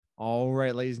All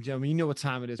right, ladies and gentlemen, you know what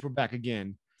time it is. We're back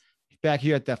again. Back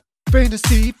here at the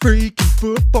Fantasy Freaking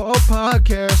Football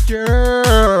Podcast.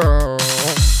 Yeah.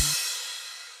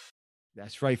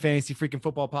 That's right, Fantasy Freaking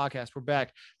Football Podcast. We're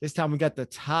back. This time we got the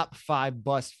top 5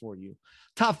 busts for you.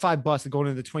 Top 5 busts going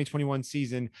into the 2021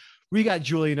 season. We got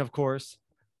Julian, of course.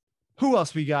 Who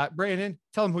else we got? Brandon,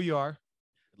 tell them who you are.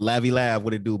 Lavy Lab,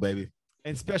 what it do, baby?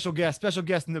 And special guest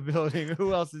in the building.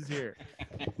 Who else is here?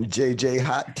 JJ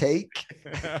Hot Take.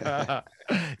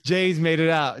 Jay's made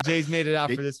it out.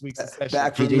 For this week's session.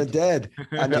 Back from the dead.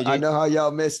 I know how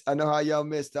y'all missed.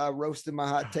 I roasted my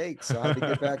hot take, so I had to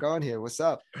get back on here. What's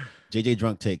up? JJ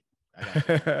Drunk Take.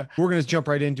 We're gonna jump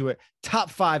right into it.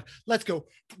 Top 5. Let's go.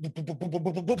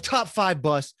 Top 5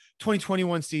 busts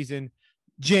 2021 season.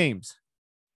 James,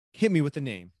 hit me with the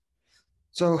name.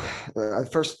 So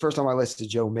first on my list is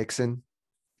Joe Mixon.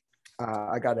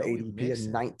 I got an ADP of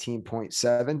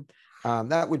 19.7.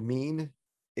 That would mean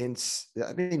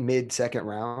mid second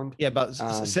round. Yeah, about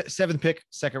 7th pick,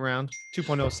 second round,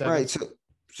 2.07. Right.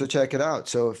 So check it out.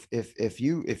 So if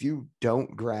you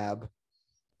don't grab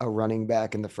a running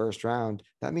back in the first round,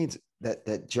 that means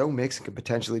that Joe Mixon could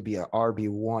potentially be a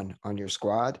RB1 on your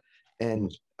squad.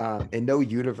 And in no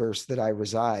universe that I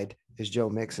reside is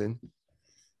Joe Mixon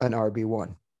an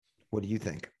RB1. What do you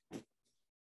think?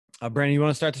 Brandon, you want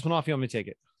to start this one off? You want me to take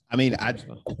it? I mean,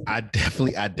 I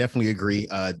definitely agree.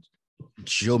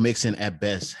 Joe Mixon at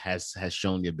best has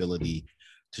shown the ability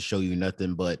to show you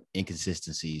nothing but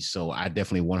inconsistencies. So I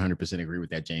definitely 100% agree with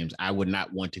that, James. I would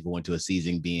not want to go into a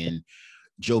season being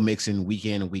Joe Mixon week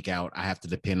in and week out. I have to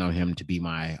depend on him to be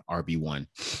my RB1.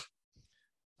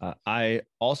 I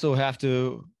also have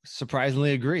to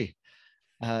surprisingly agree.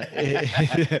 Whoa.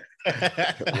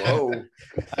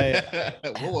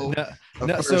 Whoa.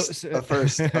 A first on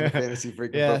the Fantasy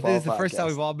Freaking yeah, Football this is the first Podcast. time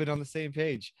we've all been on the same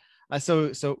page.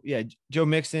 So yeah, Joe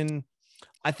Mixon,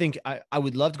 I think I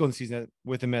would love to go in the season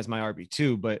with him as my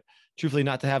RB2, but truthfully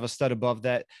not to have a stud above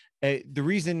that. The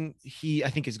reason I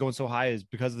think is going so high is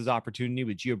because of his opportunity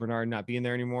with Gio Bernard not being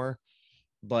there anymore.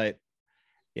 But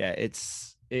yeah,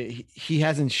 he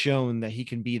hasn't shown that he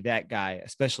can be that guy,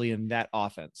 especially in that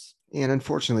offense. And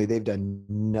unfortunately, they've done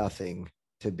nothing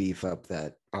to beef up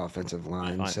that offensive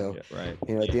line. So, yeah, right.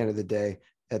 At the end of the day,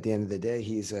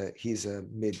 he's a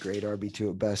mid-grade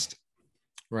RB2 at best.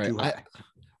 Right.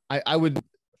 I would,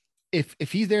 if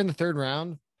he's there in the third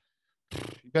round,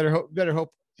 better hope.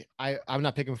 I'm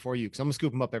not picking for you because I'm gonna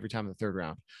scoop him up every time in the third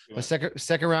round. Yeah. But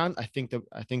second round, I think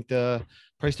the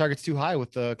price target's too high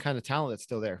with the kind of talent that's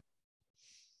still there.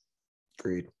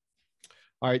 Agreed.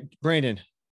 All right, Brandon,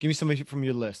 give me somebody from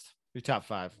your list. Your top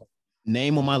 5.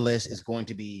 Name on my list is going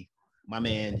to be my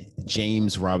man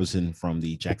James Robinson from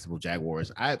the Jacksonville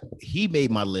Jaguars. He made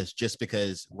my list just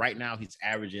because right now he's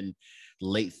averaging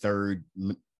late third,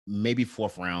 maybe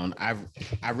fourth round. I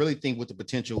really think with the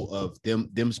potential of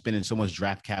them spending so much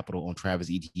draft capital on Travis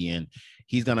Etienne,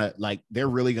 he's gonna they're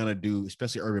really gonna do,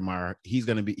 especially Urban Meyer. He's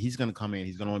gonna come in.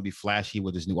 He's gonna want to be flashy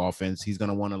with his new offense. He's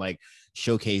gonna want to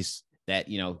showcase that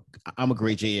I'm a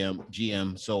great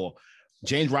GM. So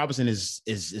James Robinson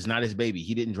is not his baby.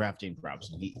 He didn't draft James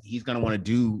Robinson. He's gonna want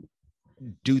to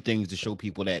do things to show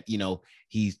people that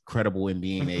he's credible in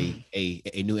being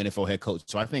a new NFL head coach.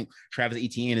 So I think Travis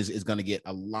Etienne is going to get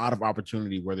a lot of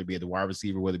opportunity, whether it be at the wide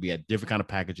receiver, whether it be at different kind of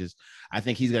packages. I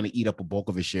think he's going to eat up a bulk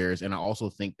of his shares, and I also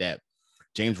think that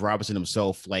James Robinson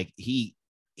himself, he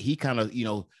kind of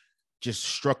just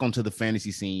struck onto the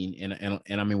fantasy scene and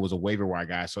I mean was a waiver wire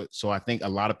guy. So I think a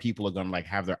lot of people are going to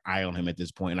have their eye on him at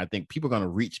this point, and I think people are going to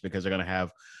reach because they're going to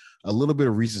have a little bit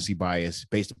of recency bias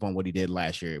based upon what he did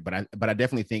last year. But I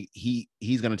definitely think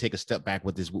he's going to take a step back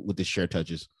with this share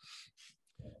touches.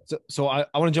 So I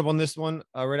want to jump on this one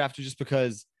right after, just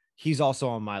because he's also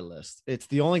on my list. It's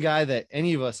the only guy that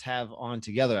any of us have on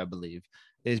together, I believe,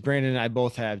 is Brandon and I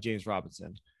both have James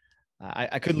Robinson.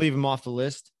 I could leave him off the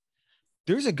list.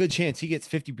 There's a good chance he gets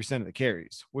 50% of the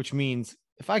carries, which means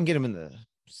if I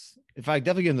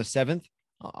definitely get him the 7th,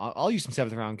 I'll use some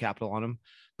 7th round capital on him.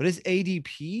 But his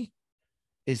ADP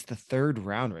is the 3rd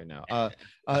round right now.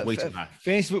 Way too high.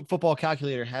 Fantasy Football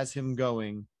Calculator has him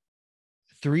going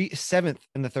 7th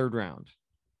in the 3rd round.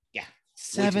 Yeah,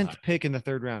 7th pick in the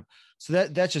 3rd round. So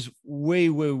that's just way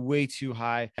too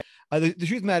high. The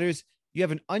truth of the matter is, you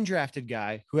have an undrafted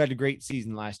guy who had a great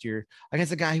season last year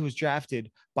against a guy who was drafted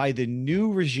by the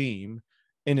new regime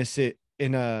to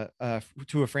a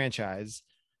franchise,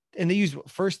 and they used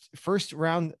second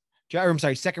round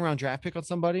draft pick on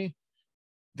somebody.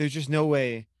 There's just no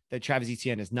way that Travis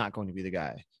Etienne is not going to be the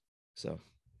guy. So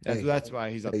that's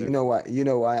why he's up there. You know why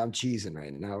I'm cheesing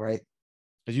right now, right?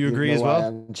 Do you agree as well?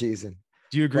 I'm cheesing.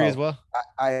 Do you agree as well?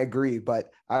 I agree,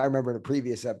 but I remember in a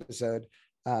previous episode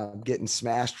getting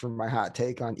smashed from my hot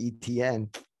take on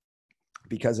ETN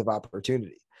because of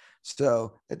opportunity.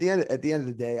 So at the end of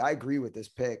the day, I agree with this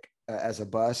pick as a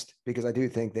bust because I do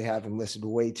think they have him listed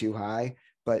way too high.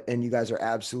 And you guys are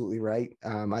absolutely right.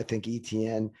 I think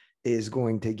ETN is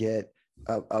going to get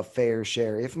a fair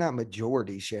share, if not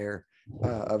majority share,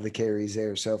 of the carries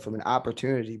there. So from an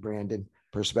opportunity, Brandon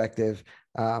perspective,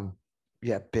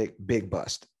 yeah, big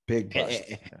bust.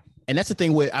 And that's the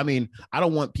thing with, I mean, I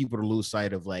don't want people to lose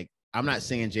sight of, like, I'm not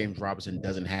saying James Robinson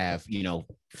doesn't have,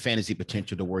 fantasy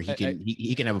potential to where he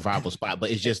can have a viable spot,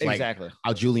 but it's just like exactly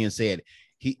how Julian said,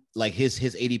 he like his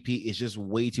ADP is just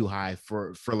way too high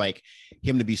for like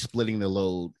him to be splitting the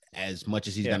load as much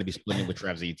as he's going to be splitting with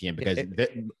Travis Etienne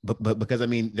because I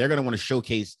mean, they're going to want to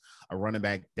showcase a running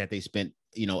back that they spent,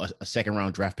 a second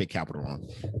round draft pick capital on.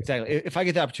 Exactly. If I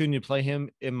get the opportunity to play him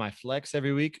in my flex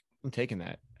every week, I'm taking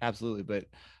that. Absolutely.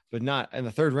 But not in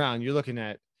the third round. You're looking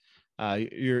at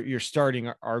you're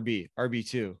starting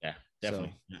RB2. Yeah,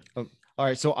 definitely. So, all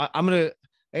right. So I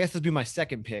guess this will be my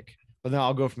second pick, but then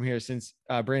I'll go from here since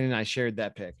Brandon and I shared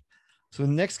that pick. So the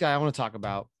next guy I want to talk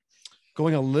about,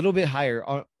 going a little bit higher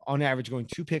on average, going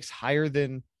 2 picks higher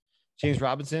than James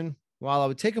Robinson. While I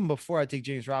would take him before I take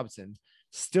James Robinson,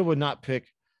 still would not pick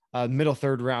a middle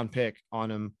third round pick on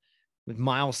him with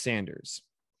Miles Sanders.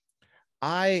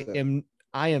 I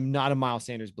am not a Miles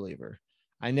Sanders believer.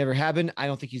 I never have been. I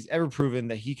don't think he's ever proven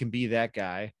that he can be that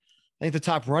guy. I think the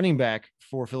top running back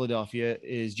for Philadelphia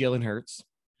is Jalen Hurts.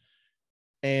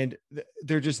 And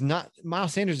they're just not,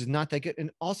 Miles Sanders is not that good. And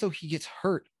also he gets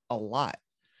hurt a lot.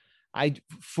 I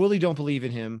fully don't believe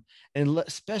in him. And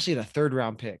especially at a third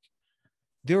round pick,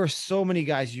 there are so many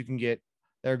guys you can get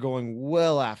that are going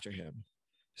well after him.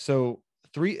 So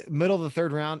middle of the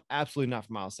third round, absolutely not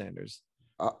for Miles Sanders.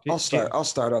 I'll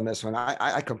start on this one.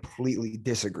 I completely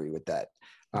disagree with that.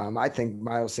 I think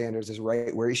Miles Sanders is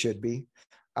right where he should be.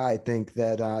 I think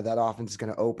that that offense is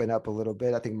going to open up a little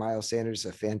bit. I think Miles Sanders is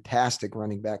a fantastic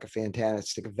running back, a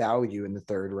fantastic value in the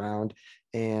third round.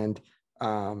 And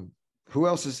who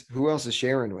else is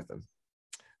sharing with him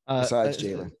besides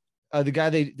Jalen? The guy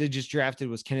they just drafted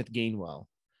was Kenneth Gainwell,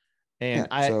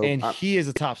 and he is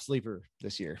a top sleeper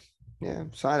this year. Yeah,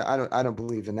 so I don't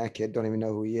believe in that kid. Don't even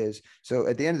know who he is. So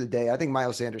at the end of the day, I think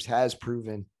Miles Sanders has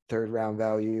proven third round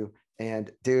value.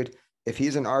 And dude, if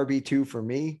he's an RB2 for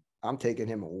me, I'm taking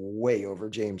him way over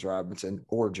James Robinson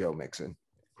or Joe Mixon,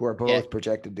 who are both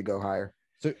projected to go higher.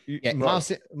 So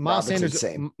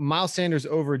Miles Sanders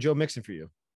over Joe Mixon for you?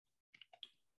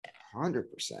 100%.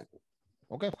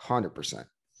 Okay, 100%.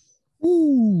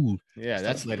 Ooh, yeah,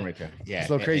 that's letting right there. Yeah, it's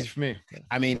a little crazy for me.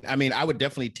 I mean, I would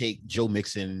definitely take Joe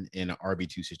Mixon in an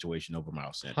RB2 situation over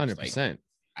Miles Sanders. 100%.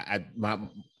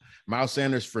 Miles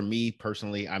Sanders for me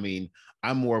personally. I mean,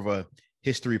 I'm more of a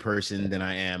history person than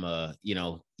I am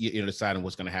deciding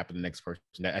what's going to happen to the next person.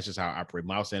 That's just how I operate.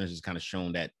 Miles Sanders has kind of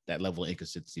shown that level of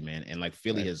inconsistency, man. And like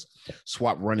Philly has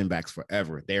swapped running backs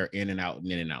forever. They're in and out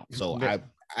and in and out. So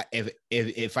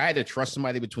if I had to trust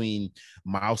somebody between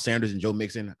Miles Sanders and Joe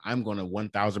Mixon, I'm going to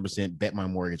 1,000% bet my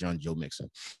mortgage on Joe Mixon.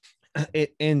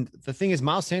 And the thing is,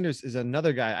 Miles Sanders is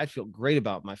another guy I'd feel great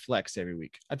about my flex every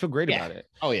week. I'd feel great about it.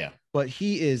 Oh yeah. But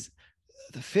he is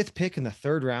the 5th pick in the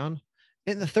third round.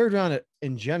 In the third round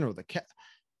in general,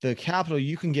 the capital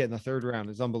you can get in the third round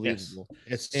is unbelievable.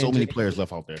 Yes. It's so many players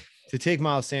left out there. To take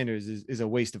Miles Sanders is a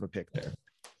waste of a pick there.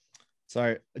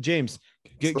 Sorry, James.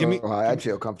 Give me. I'd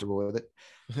feel comfortable with it.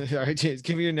 All right, James,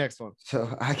 give me your next one.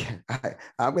 So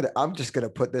I'm just gonna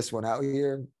put this one out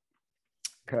here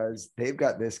because they've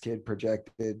got this kid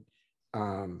projected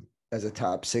as a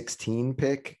top 16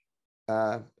 pick,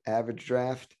 average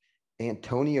draft.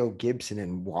 Antonio Gibson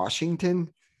in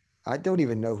Washington. I don't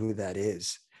even know who that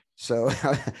is. So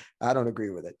I don't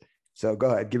agree with it. So go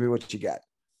ahead. Give me what you got.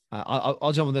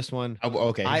 I'll jump on this one.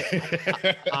 Okay. I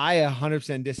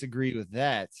 100% disagree with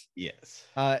that. Yes.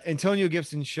 Antonio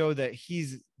Gibson showed that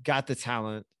he's got the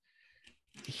talent.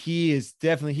 He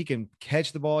can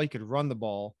catch the ball. He could run the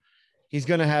ball. He's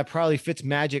going to have probably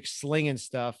Fitzmagic slinging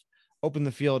stuff, open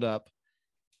the field up.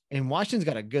 And Washington's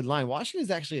got a good line. Washington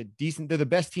is actually they're the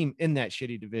best team in that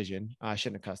shitty division. I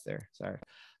shouldn't have cussed there. Sorry.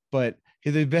 But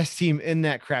they're the best team in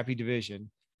that crappy division.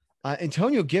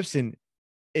 Antonio Gibson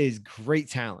is great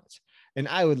talent. And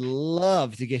I would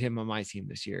love to get him on my team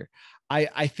this year.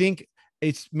 I think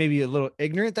it's maybe a little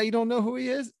ignorant that you don't know who he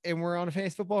is. And we're on a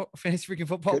fantasy freaking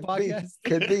football podcast.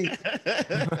 Could be.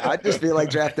 I just feel like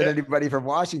drafting anybody from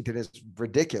Washington is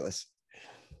ridiculous.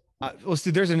 Well,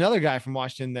 so there's another guy from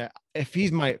Washington that if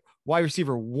he's my wide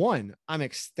receiver 1, I'm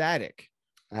ecstatic.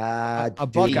 a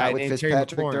Dude, Buckeye not with named Terry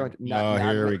Fitzpatrick McLaurin. throwing. Not,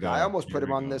 Here not, we go. I almost Here put him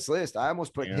we on go. this list. I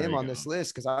almost put Here him we on go. this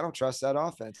list because I don't trust that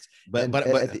offense. But Go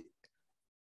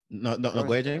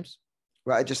ahead, James.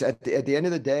 Right. Just at the end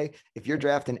of the day, if you're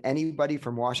drafting anybody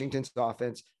from Washington's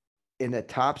offense in the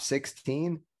top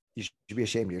 16, you should be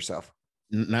ashamed of yourself.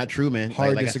 Not true, man.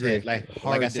 Hard like disagree.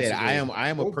 I said, I'm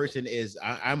a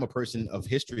person of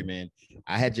history, man.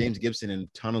 I had James Gibson in a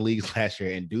ton of leagues last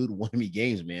year, and dude won me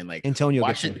games, man. Like Antonio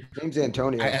Gibson. James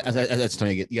Antonio. That's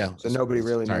Antonio. Yeah. So nobody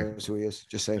really knows who he is.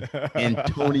 Just saying.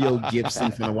 Antonio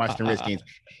Gibson from the Washington Redskins.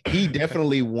 He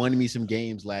definitely won me some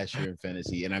games last year in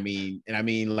fantasy. And I mean,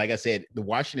 like I said, the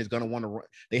Washington is going to want to run.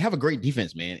 They have a great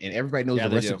defense, man, and everybody knows the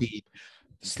recipe.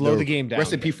 Slow the game down.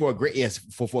 Recipe for a great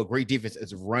for a great defense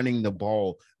is running the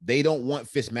ball. They don't want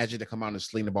Fitzmagic to come out and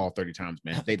sling the ball 30 times,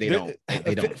 man. They don't.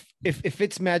 They don't. If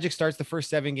Fitzmagic starts the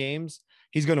first 7 games,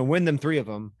 he's going to win them 3 of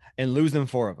them and lose them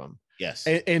 4 of them. Yes.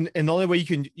 And the only way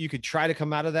you could try to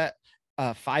come out of that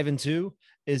 5-2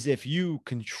 is if you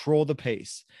control the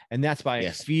pace, and that's by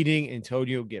feeding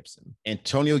Antonio Gibson.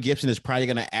 Antonio Gibson is probably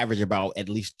going to average about at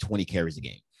least 20 carries a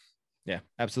game. Yeah,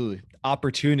 absolutely.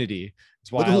 Opportunity.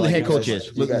 That's why look at who the head coach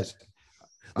is. Look at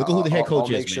who the head coach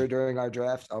is. I'll make sure during our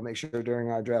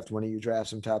draft, one of you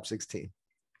drafts some top 16.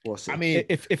 We'll see. I mean,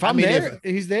 if I'm there,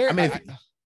 he's there. I mean,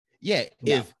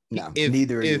 if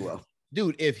neither of you will.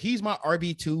 Dude, if he's my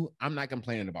RB2, I'm not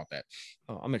complaining about that.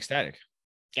 Oh, I'm ecstatic.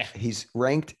 Yeah, he's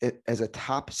ranked as a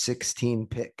top 16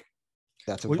 pick.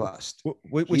 That's a bust.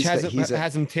 Which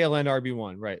has him tail end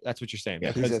RB1, right? That's what you're saying.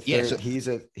 Yeah, he's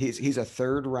a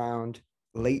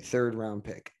late third round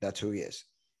pick. That's who he is.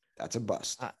 That's a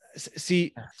bust.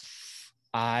 See,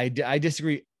 I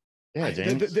disagree. Yeah,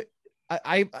 James.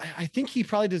 I think he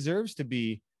probably deserves to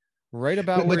be right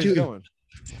about where he's going.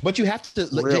 But you have to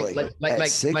really like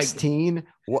 16.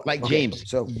 James.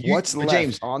 So what's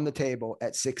left on the table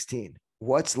at 16?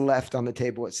 What's left on the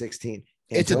table at 16?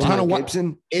 It's a ton of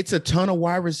Gibson. It's a ton of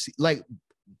wide receivers. Like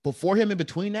before him, in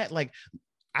between that, like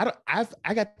I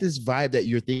got this vibe that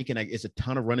you're thinking like it's a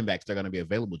ton of running backs that are going to be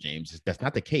available, James. That's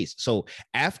not the case. So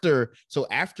after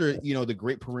the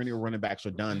great perennial running backs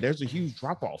are done, there's a huge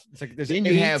drop off. It's like there's a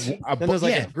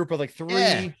group of like 3.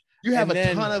 Yeah. You have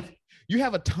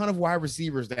a ton of wide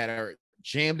receivers that are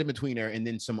jammed in between there, and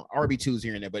then some RB2s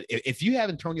here and there. But if you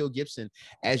have Antonio Gibson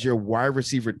as your wide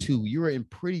receiver 2, you're in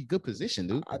pretty good position,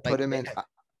 dude. I put him in.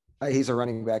 He's a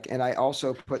running back, and I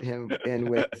also put him in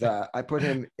with.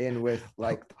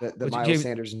 Like the Miles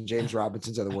Sanders and James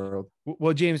Robinsons of the world.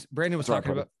 Well, Brandon was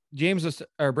talking about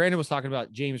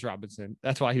James Robinson.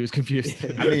 That's why he was confused.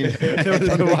 I mean,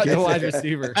 the wide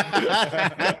receiver.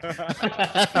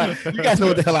 You guys know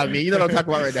what the hell I mean. You know what I'm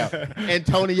talking about right now.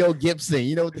 Antonio Gibson.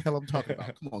 You know what the hell I'm talking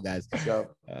about. Come on, guys. So,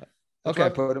 okay, I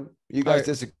put him. You guys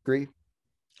disagree?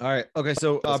 All right. Okay.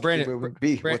 So, Brandon,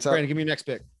 what's up? Brandon, give me your next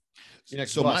pick.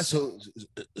 So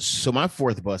my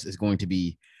fourth bus is going to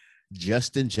be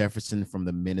Justin Jefferson from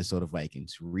the Minnesota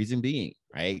Vikings. Reason being,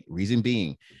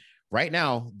 right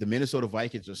now, the Minnesota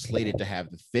Vikings are slated to have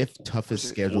the 5th toughest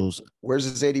schedules. Where's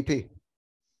his ADP?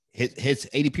 His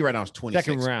ADP right now is 26.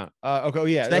 Second round. Okay,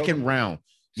 yeah. Second round.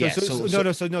 No,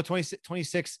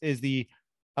 26 is the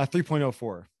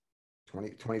 3.04.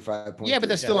 25 points. Yeah, but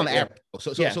that's still on average.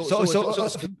 So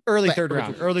early third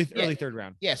round. Early third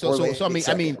round. Yeah. So I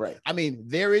mean,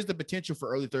 there is the potential for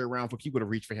early third round for people to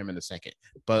reach for him in the second,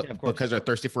 but because they're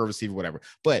thirsty for a receiver, whatever.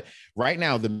 But right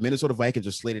now, the Minnesota Vikings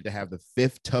are slated to have the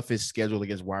 5th toughest schedule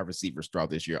against wide receivers throughout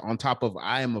this year. On top of,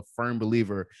 I am a firm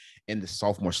believer in the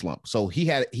sophomore slump. So he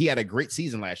had a great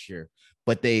season last year,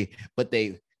 but they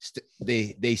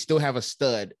still have a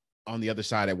stud on the other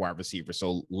side at wide receiver.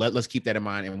 So let's keep that in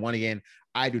mind. And one again,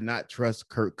 I do not trust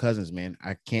Kirk Cousins, man.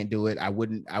 I can't do it. I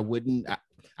wouldn't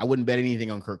bet anything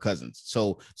on Kirk Cousins.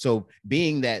 So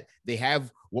being that they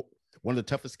have one of the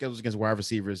toughest schedules against wide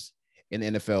receivers in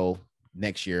the NFL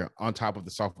next year, on top of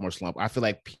the sophomore slump, I feel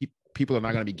like people are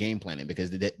not going to be game planning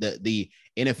because the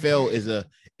NFL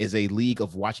is a league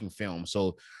of watching film.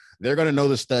 So they're going to know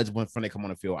the studs when they come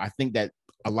on the field. I think that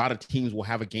a lot of teams will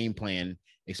have a game plan,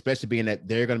 especially being that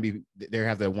they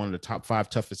have one of the top 5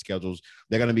 toughest schedules.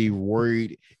 They're going to be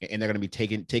worried and they're going to be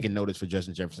taking notice for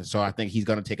Justin Jefferson. So I think he's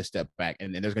going to take a step back,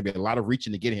 and there's going to be a lot of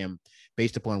reaching to get him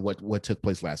based upon what took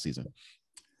place last season.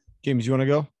 James, you want to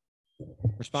go?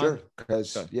 Respond? Sure,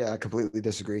 because I completely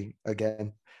disagree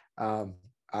again.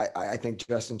 I think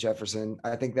Justin Jefferson,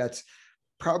 I think that's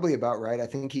probably about right. I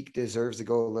think he deserves to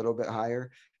go a little bit higher.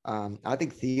 I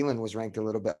think Thielen was ranked a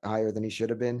little bit higher than he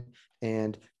should have been.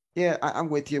 And yeah, I'm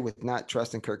with you with not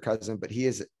trusting Kirk Cousins, but he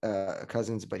is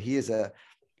a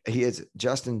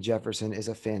Justin Jefferson is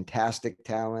a fantastic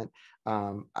talent.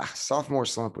 Sophomore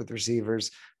slump with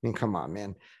receivers. I mean, come on,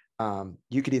 man.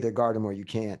 You could either guard him or you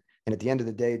can't. And at the end of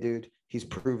the day, dude, he's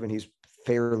proven he's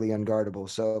fairly unguardable.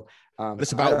 So I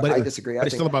disagree. But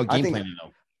it's still about game planning,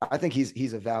 though. I think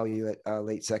he's a value at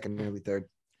late second, early third.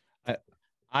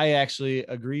 I actually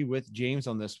agree with James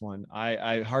on this one.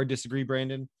 I hard disagree,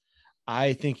 Brandon.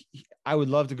 I think I would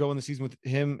love to go in the season with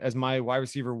him as my wide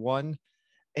receiver 1.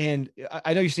 And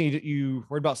I know you're saying you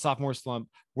worried about sophomore slump,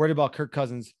 worried about Kirk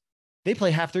Cousins. They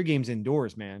play half their games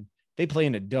indoors, man. They play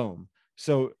in a dome.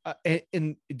 So,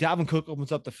 and Dalvin Cook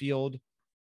opens up the field.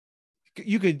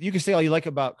 You could say all you like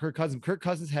about Kirk Cousins. Kirk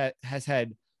Cousins has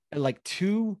had like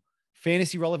 2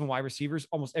 fantasy relevant wide receivers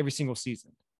almost every single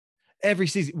season. Every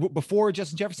season before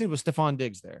Justin Jefferson was Stephon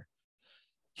Diggs there.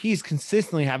 He's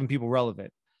consistently having people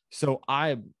relevant. So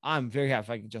I'm very happy if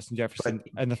I get Justin Jefferson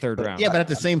in the 3rd round. Yeah, but at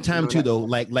the same time too, though,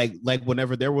 like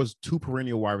whenever there was 2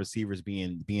 perennial wide receivers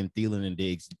being Thielen and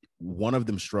Diggs, one of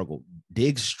them struggled.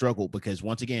 Diggs struggled because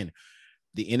once again,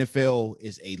 the NFL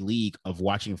is a league of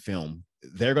watching film.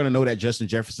 They're going to know that Justin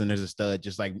Jefferson is a stud,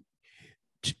 just like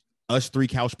us 3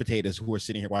 couch potatoes who are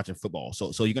sitting here watching football.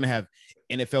 So you're going to have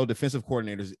NFL defensive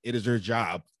coordinators. It is their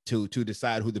job to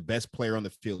decide who the best player on the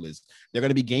field is. They're going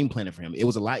to be game planning for him. It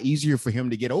was a lot easier for him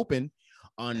to get open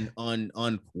on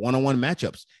one-on-one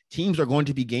matchups. Teams are going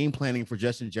to be game planning for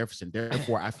Justin Jefferson.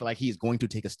 Therefore, I feel like he's going to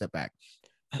take a step back.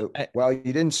 Well, you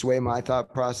didn't sway my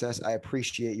thought process. I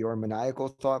appreciate your maniacal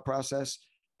thought process,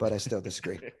 but I still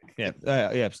disagree.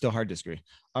 Still hard to disagree.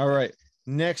 All right,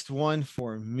 next one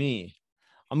for me.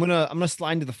 I'm gonna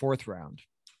slide into the 4th round.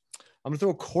 I'm gonna throw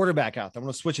a quarterback out there. I'm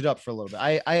gonna switch it up for a little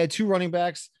bit. I had 2 running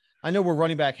backs. I know we're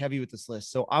running back heavy with this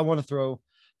list, so I want to throw a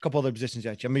couple other positions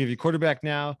at you. I'm gonna give you quarterback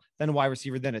now, then a wide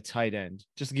receiver, then a tight end,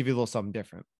 just to give you a little something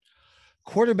different.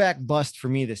 Quarterback bust for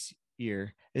me this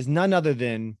year is none other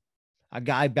than a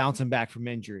guy bouncing back from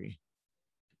injury.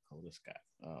 This guy,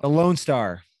 the Lone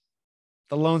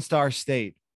Star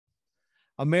State,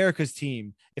 America's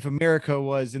team. If America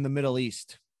was in the Middle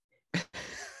East.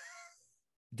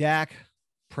 Dak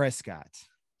Prescott.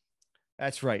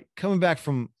 That's right. Coming back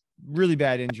from really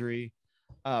bad injury.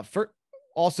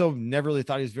 Also never really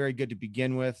thought he was very good to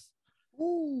begin with.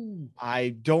 Ooh. I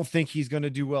don't think he's going to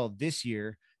do well this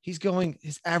year. His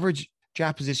average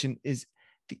draft position is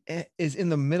in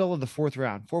the middle of the 4th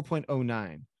round,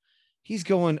 4.09. He's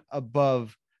going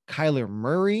above Kyler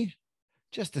Murray,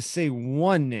 just to say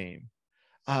one name.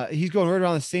 He's going right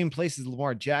around the same place as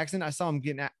Lamar Jackson. I saw him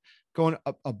going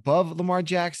up above Lamar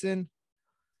Jackson.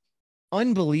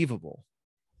 Unbelievable.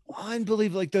 Like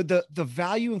the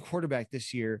value in quarterback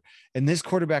this year and this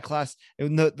quarterback class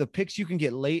and the picks you can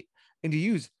get late and to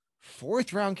use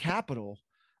 4th round capital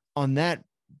on that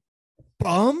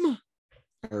bum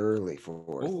early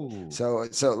 4th.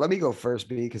 Ooh. So let me go first,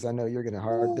 B, because I know you're going to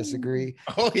hard disagree.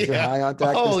 Oh yeah. You're high on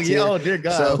Dak. Oh yeah. Oh dear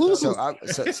God.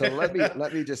 So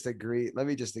let me just agree. Let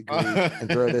me just agree and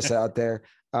throw this out there.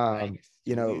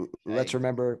 Let's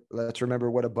remember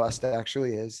what a bust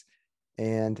actually is.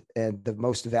 And the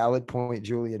most valid point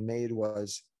Julian made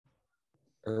was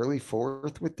early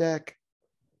 4th with Dak.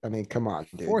 I mean, come on,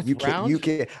 dude. 4th round? You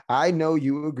can. I know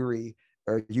you agree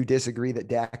or you disagree that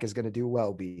Dak is going to do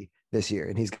well, B, this year,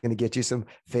 and he's going to get you some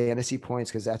fantasy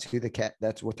points because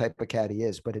that's what type of cat he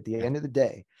is. But at the end of the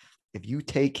day, if you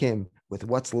take him with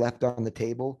what's left on the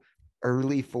table,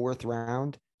 early 4th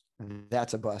round,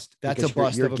 that's a bust. That's a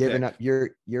bust. You're giving up.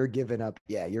 You're giving up.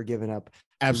 Yeah, you're giving up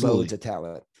absolutely loads of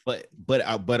talent. But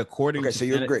according to so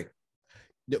you agree.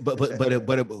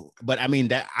 But I mean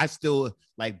that I still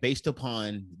like based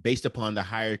upon the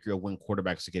hierarchy of when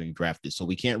quarterbacks are getting drafted. So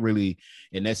we can't really,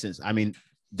 in essence, I mean,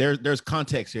 there's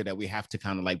context here that we have to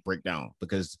kind of like break down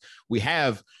because we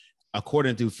have,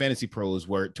 according to Fantasy Pros,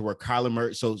 where Kyler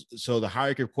Murray, so the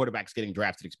hierarchy of quarterbacks getting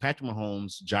drafted is Patrick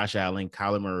Mahomes, Josh Allen,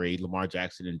 Kyler Murray, Lamar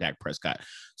Jackson, and Dak Prescott.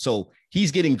 So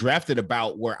he's getting drafted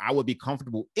about where I would be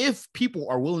comfortable if people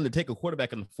are willing to take a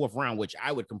quarterback in the 4th round, which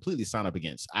I would completely sign up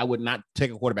against. I would not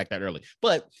take a quarterback that early.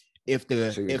 But if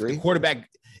the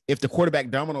quarterback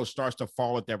domino starts to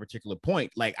fall at that particular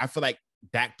point, like I feel like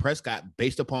Dak Prescott,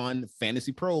 based upon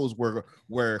Fantasy Pros, where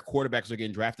quarterbacks are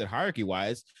getting drafted hierarchy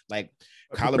wise, like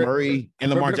Kyler Murray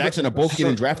and Lamar Jackson are both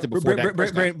getting drafted before Dak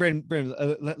Prescott.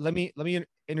 Let me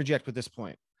interject with this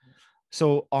point.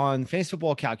 So on Fantasy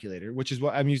Football Calculator, which is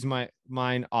what I'm using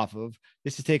mine off of,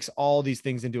 this takes all these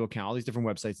things into account, all these different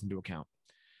websites into account.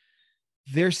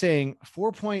 They're saying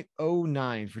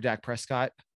 4.09 for Dak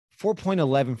Prescott,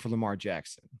 4.11 for Lamar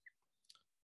Jackson.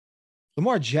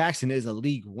 Lamar Jackson is a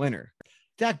league winner.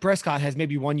 Dak Prescott has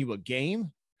maybe won you a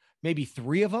game, maybe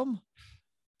 3 of them.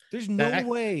 There's no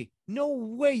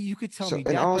way you could tell me and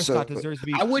Dak also, Prescott deserves to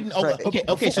be. I wouldn't. Right.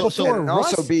 Okay. So and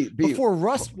also before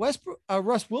Russ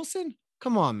Wilson.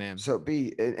 Come on, man. So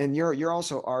and you're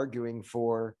also arguing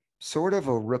for sort of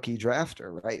a rookie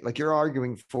drafter, right? Like you're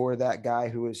arguing for that guy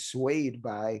who is swayed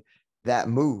by that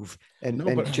move,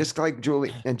 just like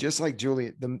Julian,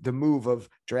 the move of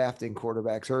drafting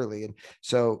quarterbacks early, and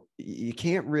so you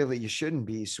shouldn't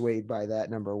be swayed by that.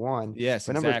 Number one, yes,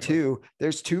 but exactly. Number two,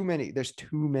 there's too many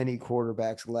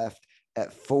quarterbacks left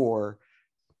at 4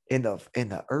 in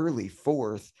the early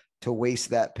 4th to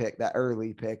waste that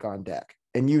early pick on Dak.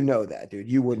 And you know that, dude.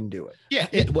 You wouldn't do it. Yeah,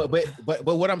 but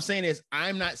what I'm saying is,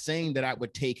 I'm not saying that I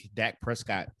would take Dak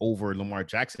Prescott over Lamar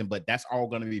Jackson, but that's all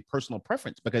going to be personal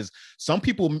preference, because some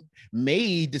people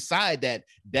may decide that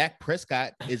Dak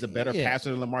Prescott is a better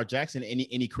passer than Lamar Jackson, and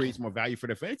he creates more value for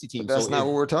their fantasy team. But that's not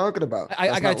what we're talking about.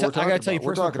 I got to tell you,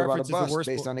 we're talking about a bust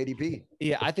based on ADP.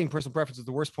 Yeah, I think personal preference is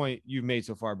the worst point you've made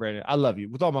so far, Brandon. I love you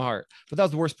with all my heart, but that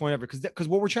was the worst point ever, because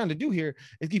what we're trying to do here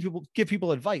is give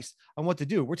people advice on what to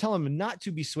do. We're telling them not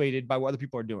to be swayed by what other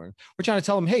people are doing. We're trying to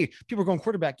tell them, hey, people are going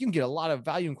quarterback. You can get a lot of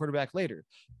value in quarterback later.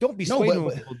 Don't be swayed by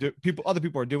what other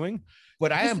people are doing.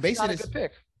 But I am basing this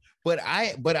pick. But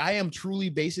I am truly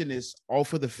basing this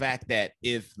off of the fact that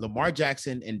if Lamar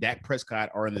Jackson and Dak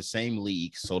Prescott are in the same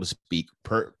league, so to speak,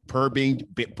 per being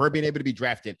able to be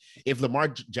drafted, if Lamar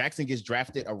Jackson gets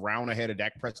drafted a round ahead of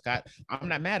Dak Prescott, I'm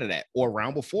not mad at that, or a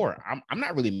round before. I'm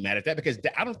not really mad at that, because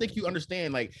I don't think you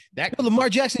understand, like, that. Well, Lamar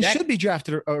Jackson should be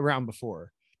drafted a round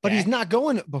before, but he's not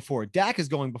going before. Dak is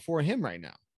going before him right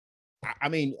now. I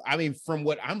mean, from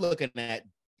what I'm looking at,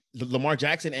 Lamar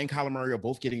Jackson and Kyler Murray are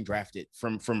both getting drafted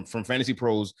from Fantasy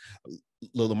Pros.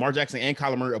 Lamar Jackson and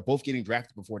Kyler Murray are both getting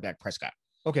drafted before Dak Prescott.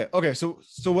 Okay. So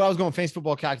what I was going, Fantasy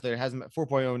Football Calculator has him at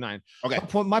 4.09.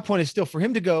 Okay. My point is still, for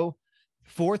him to go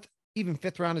 4th, even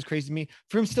 5th round is crazy to me.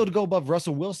 For him still to go above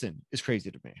Russell Wilson is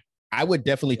crazy to me. I would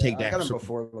definitely take Dak. I got him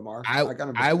before Lamar.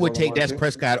 I would take Dak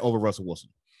Prescott over Russell Wilson.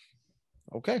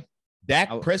 Okay.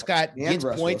 Dak Prescott gets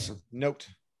points. Wilson. Note.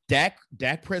 Dak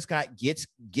Prescott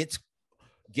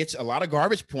gets a lot of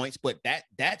garbage points, but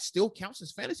that still counts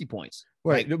as fantasy points.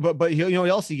 Right. Like, but you know what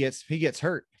else he gets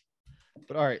hurt.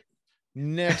 But all right.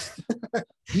 Next.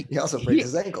 he also breaks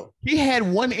his ankle. He had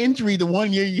one injury the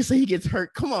one year you say he gets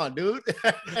hurt. Come on, dude.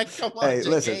 Come on. Hey,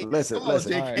 JK. listen.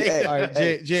 All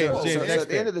right, James. So at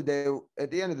the end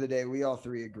of the day, we all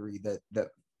three agree that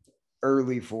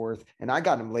early 4th, and I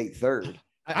got him late 3rd.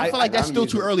 I feel like that's still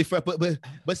too early for, but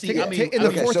see, in the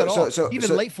 4th at all.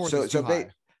 Even late 4th is too high.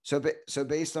 So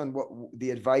based on what the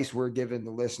advice we're giving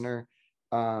the listener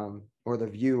or the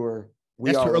viewer,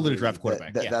 that's too early to draft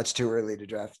quarterback. That's too early to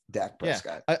draft Dak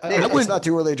Prescott. It's not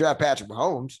too early to draft Patrick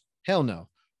Mahomes. Hell no.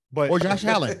 But or Josh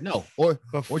Allen, no. Or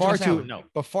far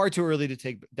too early to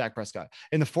take Dak Prescott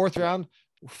in the 4th round.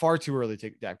 Far too early to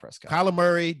take Dak Prescott. Kyler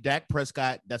Murray, Dak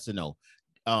Prescott, that's a no.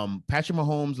 Patrick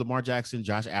Mahomes, Lamar Jackson,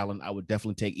 Josh Allen, I would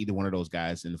definitely take either one of those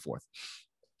guys in the 4th.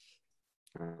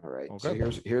 All right. Okay.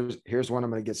 So here's one I'm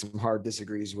going to get some hard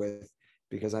disagrees with,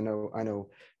 because I know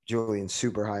Julian's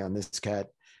super high on this cat,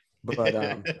 but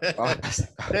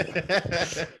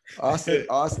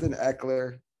Austin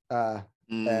Eckler at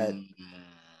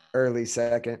early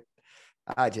 2nd.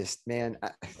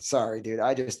 Sorry, dude.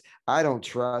 I don't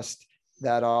trust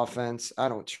that offense. I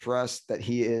don't trust that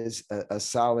he is a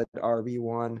solid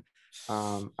RB1.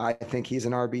 I think he's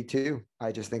an RB2.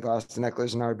 I just think Austin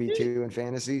Eckler's an RB2 in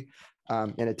fantasy.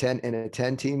 In a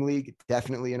 10 team league,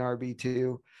 definitely an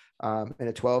RB2. In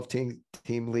a 12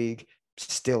 team league,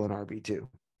 still an RB2.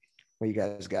 What you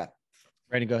guys got?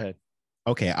 Brandon, go ahead.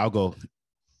 Okay, I'll go.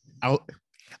 I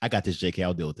got this, JK.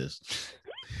 I'll deal with this.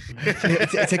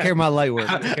 Take care of my light work.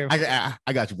 I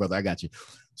got you, brother. I got you.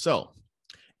 So,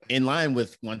 in line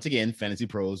with, once again, Fantasy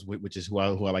Pros, which is who I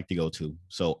like to go to.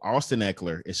 So, Austin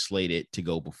Eckler is slated to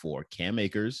go before Cam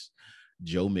Akers,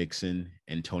 Joe Mixon,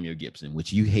 Antonio Gibson,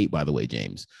 which you hate, by the way,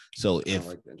 James. So if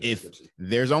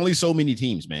there's only so many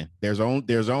teams, man, there's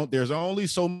only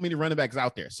so many running backs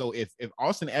out there. So if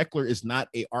Austin Eckler is not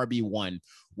a RB1,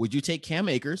 would you take Cam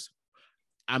Akers?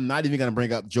 I'm not even going to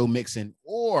bring up Joe Mixon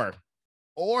or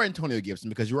Antonio Gibson,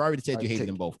 because you already said you hated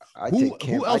them both.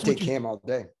 Who else? I take Cam all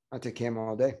day. I take Cam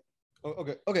all day.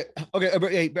 Okay.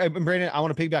 Hey, Brandon, I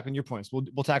want to piggyback on your points.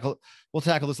 We'll tackle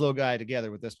this little guy together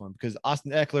with this one, because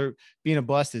Austin Eckler being a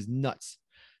bust is nuts.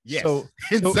 Yes,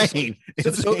 insane.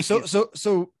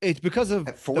 So it's because of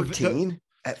at 14.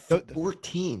 At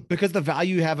 14, because the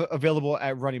value you have available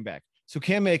at running back. So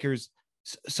Cam Akers.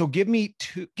 So give me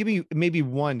maybe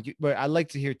one, but I'd like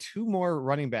to hear 2 more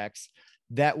running backs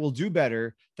that will do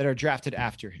better that are drafted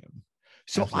after him.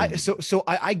 So I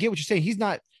get what you're saying. He's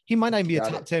not He might not even be a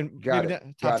Got top it. 10, Got maybe it.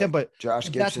 not top Got 10, it. but Josh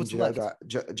that's Gibson, what's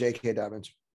left. J.K. Dobbins,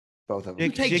 both of them.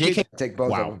 You take J.K. JK. Take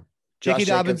both Wow. of them. J.K. Josh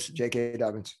Dobbins, Jacobs, J.K.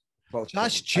 Dobbins, both. Josh of them. I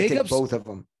take Jacobs. both of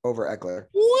them over Eckler.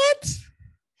 What?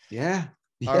 Yeah.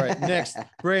 All right, next,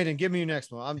 Brandon, give me your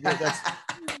next one. That's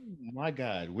My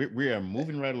God, we are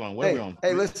moving right along. What are we on?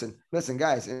 Hey, listen,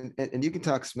 guys, and you can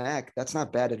talk smack. That's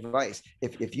not bad advice.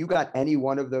 If you got any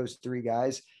one of those three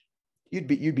guys, you'd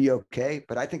be okay.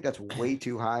 But I think that's way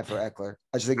too high for Eckler.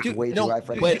 I just think it's way too high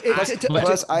for Eckler.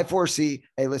 Plus, I foresee.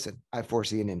 Hey, listen, I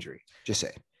foresee an injury. Just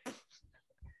say.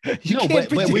 you can't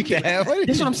but we predict can. that.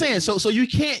 That's what I'm saying. So you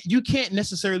can't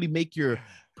necessarily make your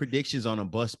predictions on a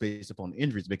bus based upon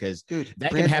injuries because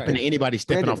that can happen to anybody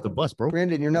stepping off the bus, bro.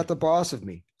 Brandon, you're not the boss of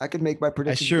me. I can make my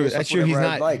predictions. That's true. He's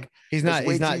not like. He's not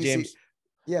James.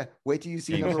 Wait till you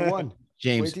see number one.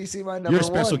 James, wait till you see my number you're a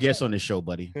special one. guest on this show,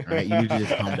 buddy. All right, you need to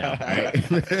just calm down. All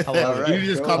right, I love it. You need to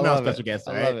just calm down, special guest.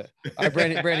 I love it. All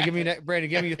right, Brandon,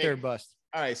 give me your third bust.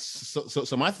 All right,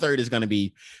 so my third is going to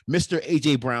be Mr.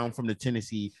 AJ Brown from the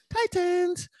Tennessee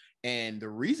Titans, and the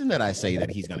reason that I say that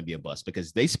he's going to be a bust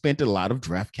because they spent a lot of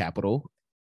draft capital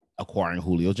acquiring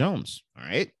Julio Jones. All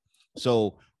right,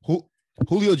 so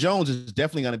Julio Jones is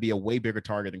definitely going to be a way bigger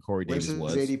target than Corey Davis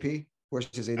was. Where's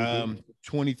his ADP?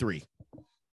 23.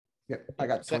 Yeah, I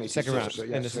got 20 second round.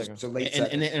 So late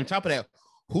second. And on top of that,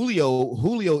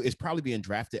 Julio is probably being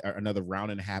drafted another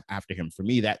round and a half after him. For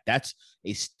me, that's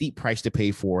a steep price to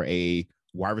pay for a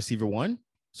wide receiver one,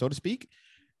 so to speak.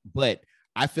 But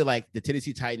I feel like the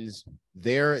Tennessee Titans,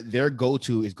 their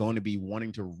go-to is going to be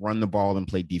wanting to run the ball and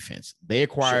play defense. They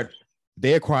acquired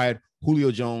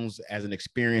Julio Jones as an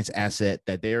experienced asset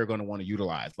that they're going to want to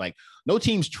utilize. Like no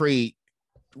teams trade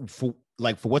for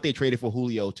what they traded for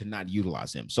Julio to not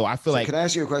utilize him. So I feel like. Can I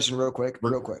ask you a question real quick?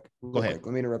 Go ahead. Let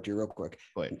me interrupt you real quick.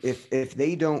 Go ahead. If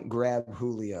they don't grab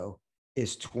Julio,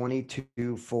 is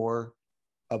 22-4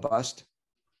 a bust?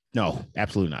 No,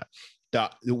 absolutely not.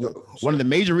 One of the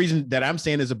major reasons that I'm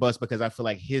saying is a bust because I feel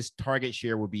like his target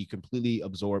share will be completely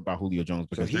absorbed by Julio Jones.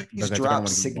 Because he's dropped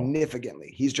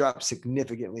significantly. He's dropped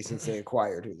significantly since they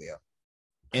acquired Julio.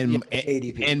 And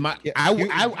ADP. And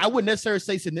I wouldn't necessarily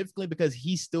say significantly because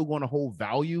he's still going to hold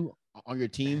value on your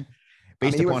team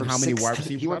based upon how many wide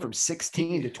receivers. He went from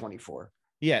 16 to 24.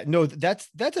 Yeah, no, that's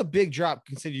a big drop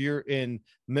considering you're in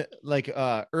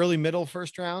early middle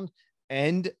first round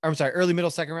early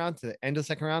middle second round to the end of the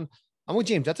second round. I'm with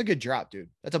James. That's a good drop, dude.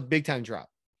 That's a big time drop.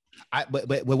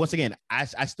 But once again, I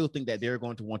still think that they're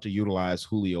going to want to utilize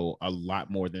Julio a lot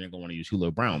more than they're going to want to use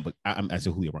Julio Brown. But I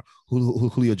said Julio Brown,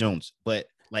 Julio Jones. But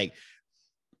like,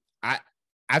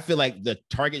 I feel like the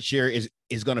target share is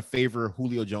going to favor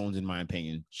Julio Jones in my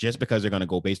opinion, just because they're going to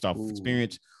go based off of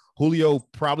experience. Julio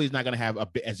probably is not going to have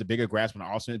a bigger grasp on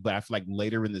the offense, but I feel like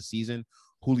later in the season,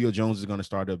 Julio Jones is going to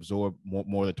start to absorb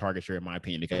more of the target share, in my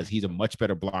opinion, because he's a much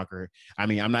better blocker. I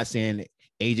mean, I'm not saying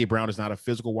AJ Brown is not a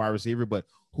physical wide receiver, but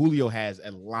Julio has a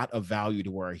lot of value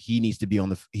to where he needs to be on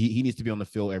the he needs to be on the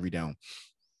field every down.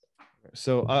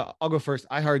 So I'll go first.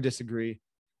 I hard disagree.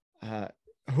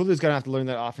 Julio's going to have to learn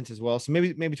that offense as well. So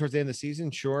maybe towards the end of the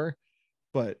season, sure,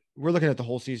 but we're looking at the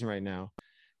whole season right now.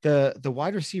 The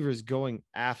wide receivers going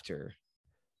after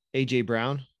AJ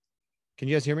Brown. Can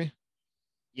you guys hear me?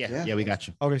 Yeah, we got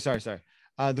you. Okay, sorry.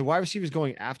 The wide receivers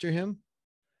going after him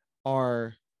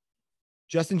are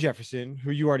Justin Jefferson,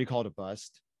 who you already called a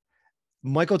bust,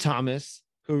 Michael Thomas,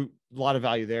 who a lot of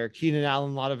value there, Keenan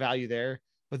Allen, a lot of value there.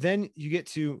 But then you get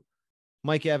to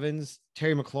Mike Evans,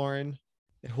 Terry McLaurin,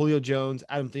 Julio Jones,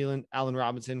 Adam Thielen, Allen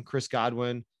Robinson, Chris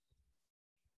Godwin.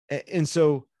 And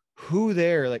so who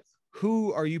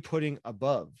are you putting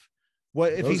above?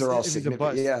 What if those are all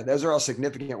significant? Yeah, those are all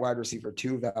significant wide receiver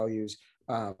 2 values.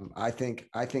 I think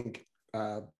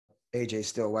AJ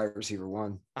still wide receiver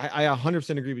 1. I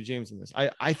 100% agree with James in this.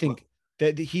 I think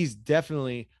that he's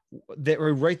definitely that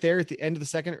we're right there at the end of the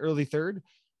second, early third.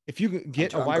 If you can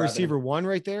get a wide receiver 1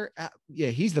 right there,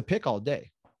 he's the pick all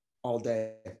day. All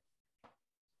day.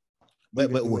 But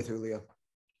with Julio.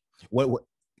 What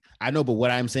I know, but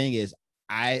what I'm saying is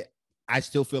I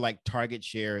still feel like target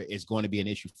share is going to be an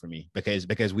issue for me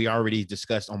because we already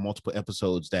discussed on multiple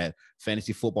episodes that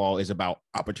fantasy football is about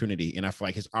opportunity, and I feel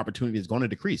like his opportunity is going to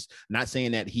decrease. Not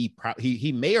saying that he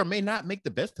may or may not make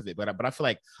the best of it, but I feel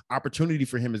like opportunity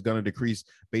for him is going to decrease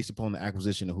based upon the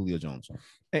acquisition of Julio Jones.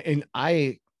 And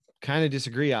I kind of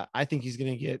disagree. I think he's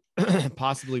going to get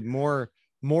possibly more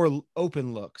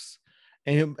open looks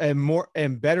and more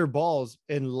and better balls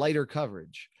in lighter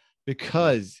coverage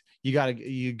because you got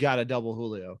to double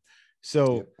Julio.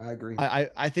 So yeah, I agree.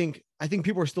 I think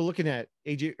people are still looking at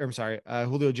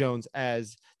Julio Jones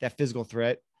as that physical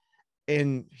threat,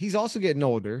 and he's also getting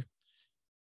older.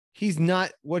 He's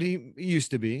not what he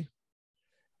used to be.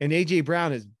 And AJ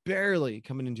Brown is barely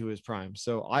coming into his prime.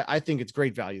 So I think it's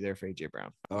great value there for AJ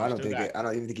Brown. Oh, I don't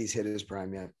even think he's hit his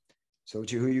prime yet. So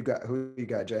who you got,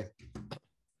 Jay?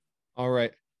 All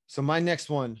right. So my next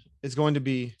one is going to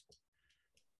be,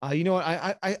 you know what?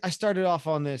 I started off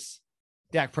on this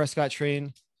Dak Prescott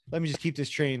train. Let me just keep this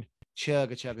train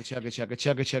chugga, chugga, chugga, chugga,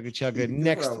 chugga, chugga,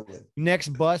 chugga. Next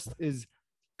bust is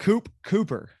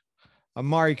Cooper.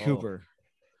 Amari Cooper.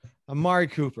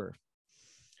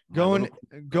 Going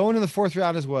in the fourth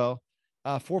round as well.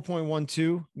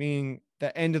 4.12, meaning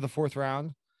the end of the fourth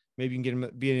round. Maybe you can get him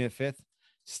beginning of fifth.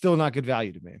 Still not good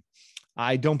value to me.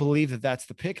 I don't believe that that's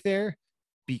the pick there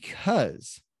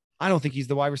because I don't think he's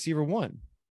the wide receiver one.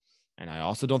 And I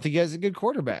also don't think he has a good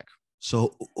quarterback.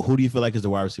 So who do you feel like is the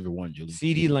wide receiver one, Julian?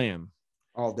 CeeDee Lamb.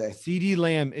 All day. CeeDee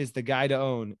Lamb is the guy to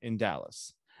own in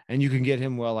Dallas. And you can get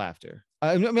him well after.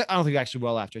 I don't think actually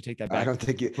well after. I take that back. I don't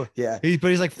think you. Yeah. But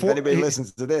he's like if anybody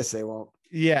listens to this, they won't.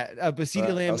 Yeah. But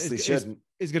CeeDee Lamb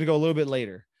is going to go a little bit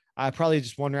later. Probably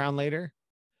just one round later.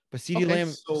 But CeeDee Lamb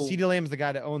is the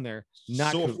guy to own there.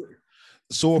 Not Cooper.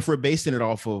 So if we're basing it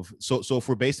off of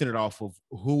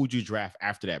who would you draft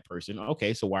after that person?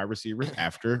 Okay, so wide receiver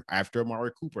after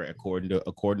Amari Cooper, according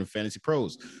to Fantasy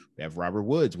Pros. We have Robert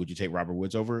Woods. Would you take Robert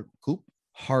Woods over Coop?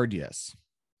 Hard yes.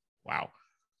 Wow.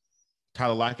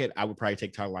 Tyler Lockett, I would probably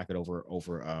take Tyler Lockett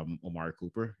over Amari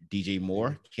Cooper. DJ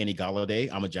Moore, Kenny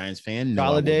Golladay. I'm a Giants fan. No,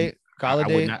 Golladay.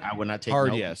 I would not take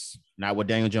hard yes. Not with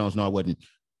Daniel Jones. No, I wouldn't.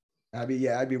 I'd be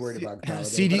worried about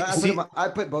Golladay. I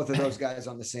put both of those guys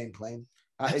on the same plane.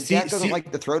 Dak doesn't like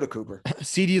to throw to Cooper.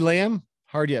 CeeDee Lamb,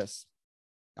 hard yes.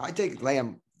 I take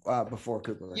Lamb before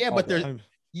Cooper. Yeah, but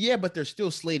they're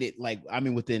still slated. Like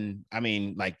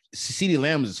CeeDee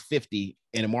Lamb is 50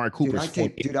 and Amari Cooper is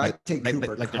 40. I take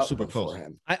Cooper like they're super close.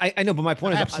 Him. I know, but my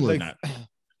point is absolutely not.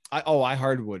 I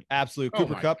hard would absolutely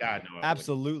Cooper Cup. God, no,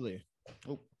 absolutely.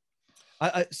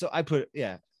 So I put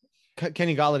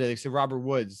Kenny Golladay, like said Robert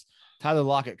Woods, Tyler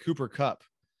Lockett, Cooper Cup,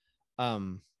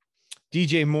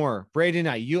 DJ Moore, Braden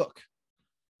Ayuk,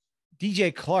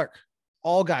 DJ Clark,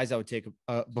 all guys I would take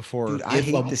before. Dude, I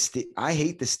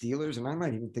hate the Steelers, and I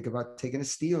might even think about taking a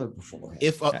Steeler before.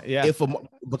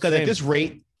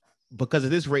 Because at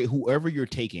this rate, whoever you're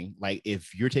taking, like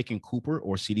if you're taking Cooper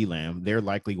or CeeDee Lamb, they're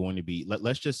likely going to be.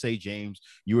 Let's just say, James,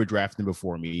 you were drafting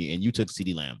before me and you took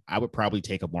CeeDee Lamb. I would probably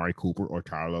take Amari Cooper or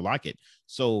Tyler Lockett.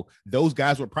 So those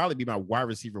guys would probably be my wide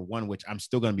receiver one, which I'm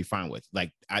still going to be fine with.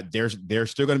 Like they're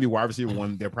still going to be wide receiver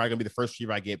one. They're probably going to be the first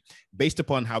receiver I get based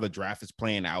upon how the draft is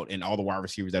playing out and all the wide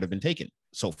receivers that have been taken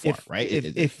so far. Right?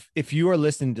 If you are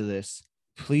listening to this,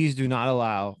 please do not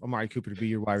allow Amari Cooper to be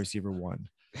your wide receiver one.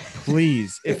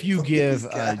 Please, if you give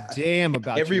a damn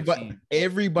about everybody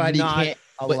can't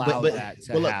allow that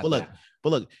to happen. But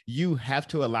look, you have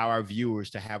to allow our viewers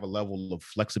to have a level of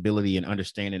flexibility and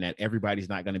understanding that everybody's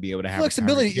not going to be able to have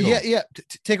flexibility. Yeah.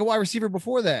 Take a wide receiver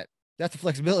before that. That's a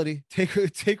flexibility.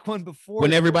 Take one before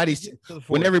when everybody's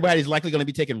likely going to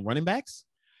be taking running backs.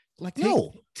 Like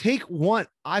take one.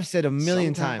 I've said a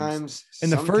million times in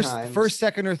the first,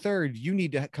 second, or third, you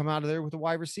need to come out of there with a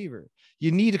wide receiver.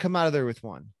 You need to come out of there with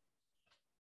one.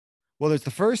 Whether it's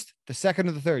the first, the second,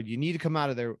 or the third, you need to come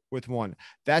out of there with one.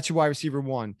 That's your wide receiver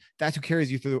one. That's who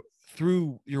carries you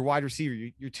through your wide receiver.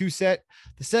 Your two set.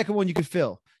 The second one you could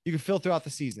fill. You could fill throughout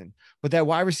the season. But that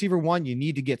wide receiver one, you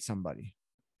need to get somebody.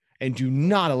 And do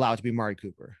not allow it to be Amari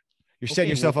Cooper. You're setting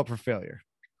yourself up for failure.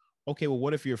 Okay, well,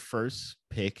 what if your first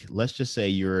pick, let's just say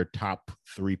your top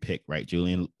 3 pick, right,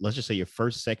 Julian? Let's just say your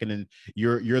first, second, and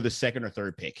you're the second or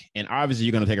third pick. And obviously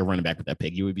you're going to take a running back with that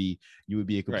pick. You would be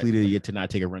a complete idiot to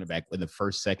not take a running back with the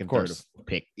first, second, third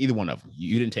pick. Either one of them.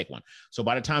 You didn't take one. So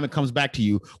by the time it comes back to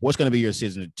you, what's going to be your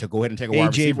decision to go ahead and take a wide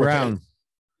receiver? Brown.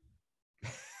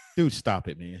 Dude, stop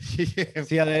it, man.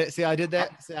 See how I did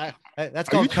that? That's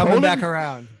called coming back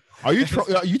around. Are you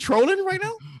trolling right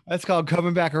now? That's called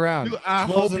coming back around. Dude, I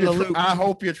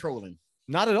hope you're trolling.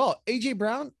 Not at all. AJ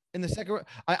Brown in the second round.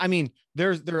 I mean,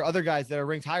 there are other guys that are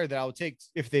ranked higher that I would take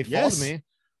if they fall to me.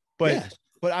 But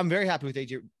I'm very happy with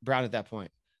AJ Brown at that point.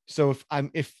 So if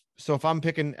I'm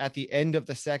picking at the end of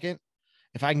the second,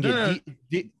 if I can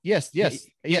get yes.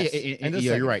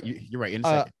 You're right. You're right. In the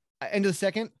second. End of the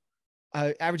second.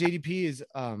 Average ADP is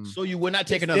so you would not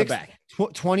take another back.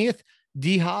 20th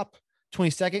D Hop.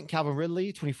 22nd, Calvin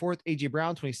Ridley. 24th, AJ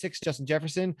Brown. 26th, Justin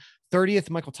Jefferson. 30th,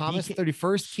 Michael Thomas.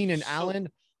 31st, Keenan Allen.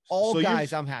 All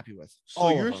guys I'm happy with.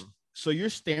 So you're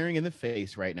staring in the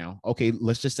face right now. Okay,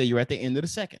 let's just say you're at the end of the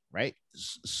second, right?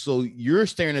 So you're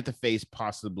staring at the face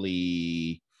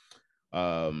possibly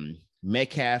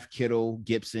Metcalf, Kittle,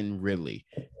 Gibson, Ridley.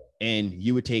 And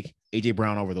you would take AJ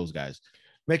Brown over those guys.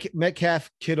 Metcalf,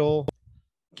 Kittle,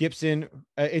 Gibson,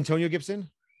 Antonio Gibson.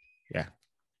 Yeah.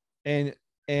 And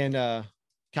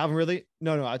Calvin Ridley.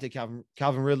 No, I take Calvin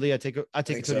Ridley. I take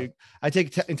Antonio. So. I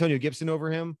take Antonio Gibson over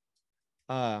him.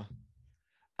 I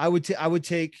would take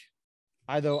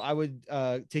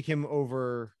him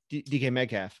over DK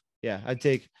Metcalf. Yeah, I'd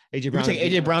take AJ Brown. You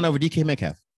take AJ Brown over DK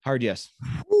Metcalf. Hard yes.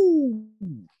 Ooh.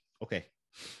 Okay.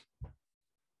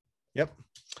 Yep.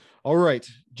 All right,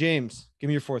 James, give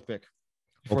me your fourth pick.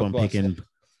 Hope I'm picking.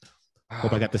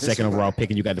 Hope I got the second overall pick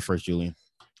and you got the first, Julian.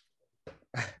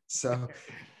 So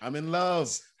I'm in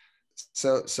love.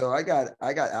 So I got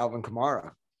Alvin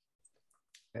Kamara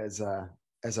as a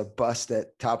bust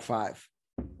at top 5.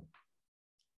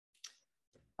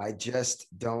 I just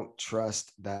don't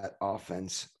trust that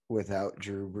offense without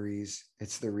Drew Brees.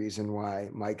 It's the reason why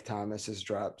Mike Thomas has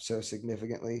dropped so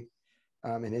significantly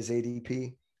in his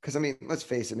ADP. Because, I mean, let's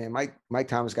face it, man, Mike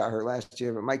Thomas got hurt last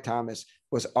year, but Mike Thomas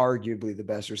was arguably the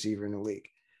best receiver in the league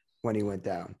when he went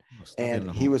down. And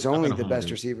he was only the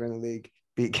best receiver in the league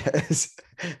because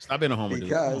stop being a homer,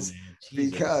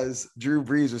 because Drew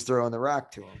Brees was throwing the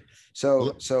rock to him.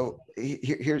 So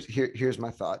here's my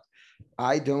thought.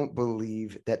 I don't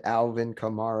believe that Alvin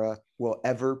Kamara will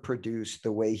ever produce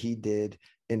the way he did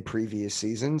in previous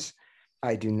seasons.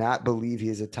 I do not believe he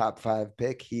is a top 5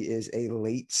 pick. He is a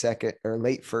late second or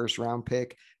late first round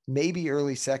pick, maybe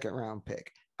early second round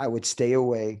pick. I would stay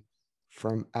away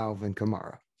from Alvin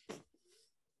Kamara.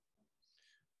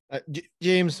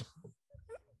 James,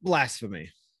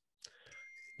 blasphemy.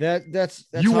 That's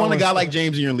you want a guy like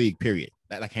James in your league, period.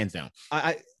 That, like, hands down.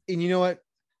 And you know what?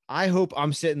 I hope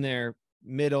I'm sitting there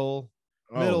middle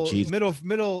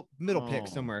pick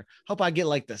somewhere. Hope I get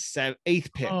like the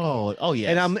 8th pick. Oh yeah.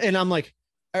 And I'm like,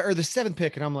 or the 7th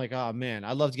pick, and I'm like, oh man,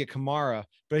 I'd love to get Kamara,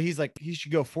 but he's like, he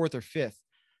should go 4th or 5th.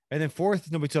 And then 4th,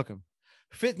 nobody took him.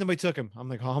 5th, nobody took him. I'm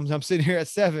like, oh, I'm sitting here at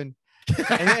 7.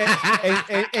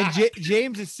 and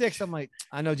James is 6. I'm like,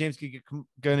 I know James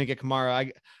gonna get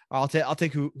Kamara. I'll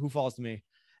take who falls to me.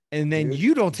 And then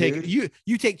you don't take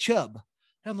you take Chubb.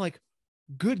 And I'm like,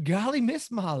 good golly, Miss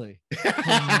Molly.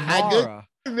 Good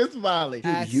Miss Molly.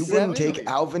 Dude, you wouldn't take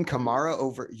Alvin Kamara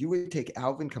over. You would take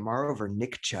Alvin Kamara over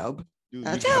Nick Chubb. Dude,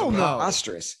 that's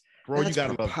preposterous, bro.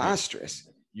 That's preposterous.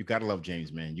 You gotta love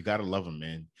James, man. You gotta love him,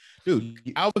 man. Dude,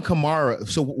 Alvin Kamara.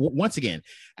 So once again,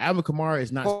 Alvin Kamara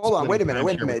is not. Hold on, wait a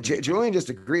minute. Julian just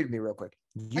agreed with me real quick.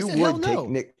 You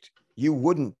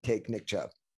wouldn't take Nick Chubb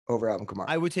over Alvin Kamara.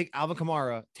 I would take Alvin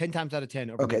Kamara 10 times out of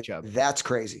 10 over Nick Chubb. That's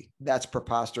crazy. That's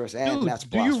preposterous, and dude, that's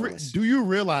blasphemous. Do you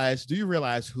realize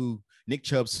who Nick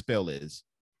Chubb's spell is?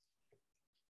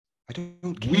 I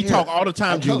don't care. We talk all the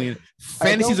time, Julian.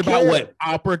 Fantasy's about what?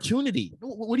 Opportunity.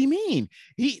 What do you mean?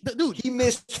 He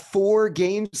missed 4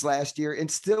 games last year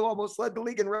and still almost led the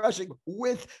league in rushing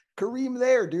with Kareem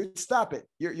there, dude. Stop it.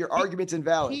 Your argument's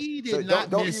invalid. He did not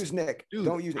don't use Nick. Dude,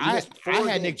 don't use it. I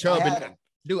had Nick Chubb.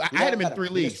 Dude, I had him in 3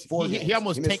 leagues. He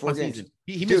almost tanked my season.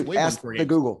 He missed way more than 4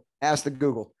 games. Ask the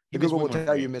Google. The Google will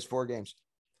tell you missed 4 games.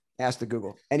 Ask the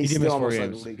Google. And he still almost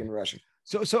led the league in rushing.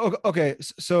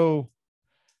 So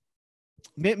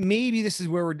maybe this is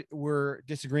where we're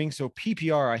disagreeing. So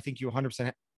PPR, I think you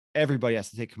 100% everybody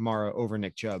has to take Kamara over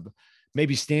Nick Chubb.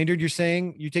 Maybe standard, you're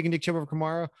saying you're taking Nick Chubb over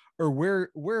Kamara, or where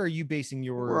are you basing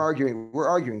your? We're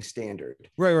arguing standard.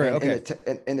 Right. Okay.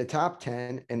 In the top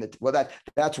 10,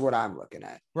 that's what I'm looking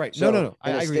at. Right. So no.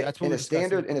 I agree. That's what in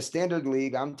a standard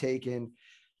league, I'm taking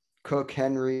Cook,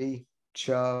 Henry,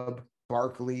 Chubb,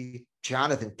 Barkley,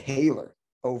 Jonathan Taylor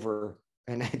over.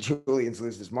 And Julian's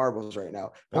losing his marbles right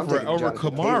now. Over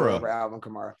Kamara. Over Alvin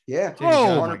Kamara. Yeah.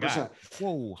 Oh, 100%. My God.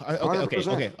 Whoa.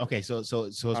 Okay. So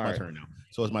it's my turn now.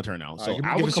 So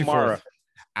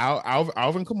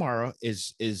Alvin Kamara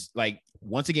is like,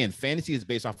 once again, fantasy is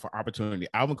based off of opportunity.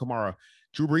 Alvin Kamara,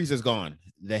 Drew Brees is gone.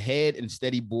 The head and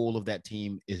steady bull of that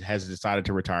team has decided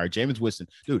to retire. Jameis Winston,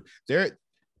 dude,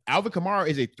 Alvin Kamara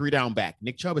is a 3-down back.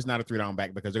 Nick Chubb is not a 3-down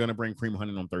back because they're going to bring Kareem Hunt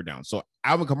in on 3rd down. So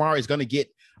Alvin Kamara is going to get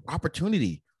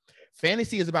opportunity.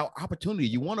 Fantasy is about opportunity.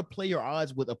 You want to play your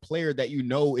odds with a player that you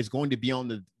know is going to be on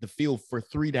the field for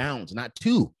 3 downs, not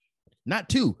 2. Not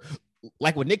 2.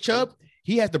 Like with Nick Chubb,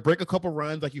 he has to break a couple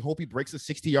runs. Like, you hope he breaks a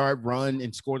 60-yard run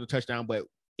and scores a touchdown. But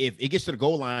if it gets to the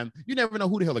goal line, you never know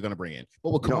who the hell they're going to bring in. But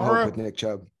with Kamara, don't hope with Nick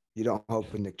Chubb. You don't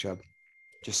hope with Nick Chubb.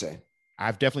 Just saying.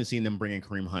 I've definitely seen them bring in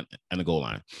Kareem Hunt on the goal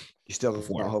line. You still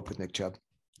don't hope with Nick Chubb.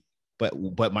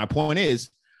 But my point is,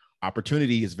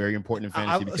 opportunity is very important in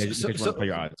fantasy because you want to play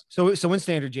your odds. So in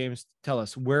standard, James, tell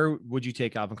us, where would you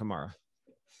take Alvin Kamara?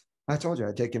 I told you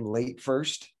I'd take him late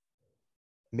first,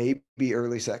 maybe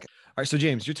early second. All right, so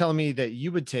James, you're telling me that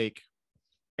you would take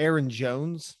Aaron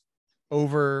Jones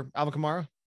over Alvin Kamara?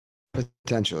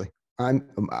 Potentially.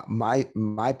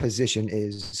 My position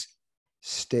is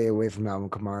stay away from Alvin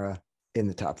Kamara in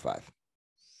the top 5.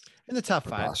 In the top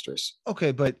 5. Preposterous.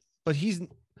 Okay, but he's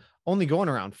only going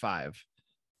around 5.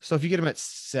 So if you get him at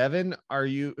 7, are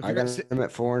you? I got him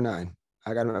at 4 or 9.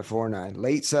 I got him at 4 or 9.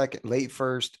 Late second, late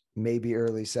first, maybe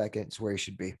early second is where he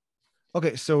should be.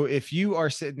 Okay, so if you are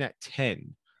sitting at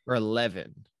 10 or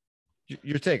 11,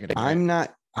 you're taking it. Right?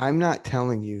 I'm not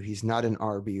telling you he's not an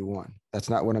RB1. That's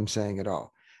not what I'm saying at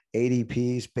all.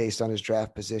 ADPs based on his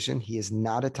draft position. He is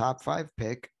not a top 5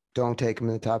 pick. Don't take him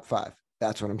in the top 5.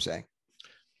 That's what I'm saying.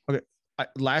 Okay.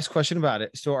 Last question about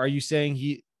it. So are you saying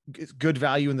he is good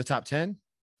value in the top 10?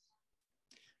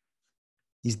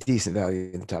 He's decent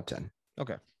value in the top 10.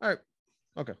 Okay. All right.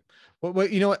 Okay. Well,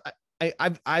 you know what?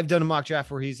 I've done a mock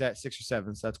draft where he's at 6 or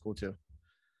 7, so that's cool too.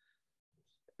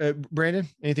 Brandon,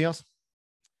 anything else?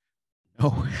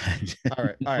 Oh, all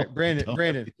right.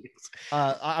 Brandon.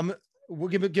 We'll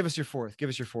give us your fourth.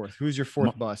 Who's your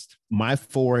fourth bust? My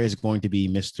 4 is going to be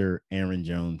Mr. Aaron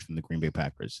Jones from the Green Bay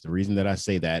Packers. The reason that I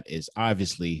say that is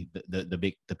obviously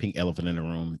the pink elephant in the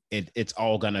room. It's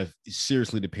all gonna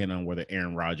seriously depend on whether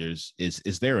Aaron Rodgers is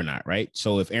there or not, right?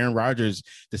 So if Aaron Rodgers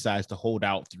decides to hold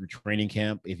out through training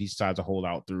camp, if he decides to hold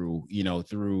out through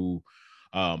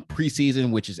preseason,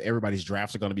 which is everybody's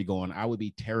drafts are going to be going, I would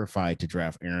be terrified to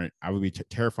draft Aaron. I would be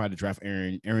terrified to draft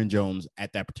Aaron Jones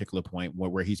at that particular point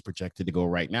where he's projected to go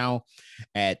right now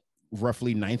at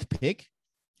roughly 9th pick,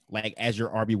 like as your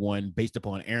RB1, based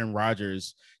upon Aaron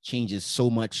Rodgers changes so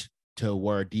much to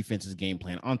where defense's game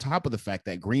plan, on top of the fact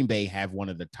that Green Bay have one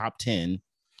of the top 10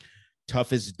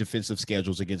 toughest defensive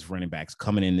schedules against running backs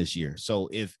coming in this year. So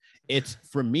if it's,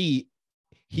 for me,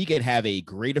 he could have a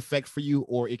great effect for you,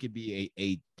 or it could be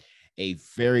a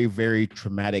very, very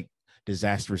traumatic,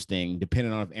 disastrous thing,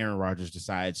 depending on if Aaron Rodgers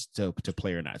decides to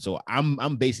play or not. So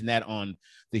I'm basing that on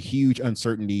the huge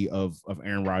uncertainty of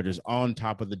Aaron Rodgers on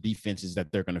top of the defenses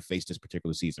that they're going to face this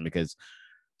particular season. Because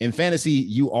in fantasy,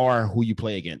 you are who you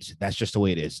play against. That's just the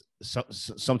way it is.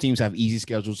 Some teams have easy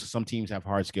schedules. Some teams have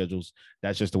hard schedules.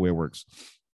 That's just the way it works.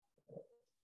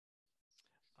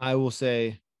 I will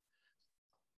say,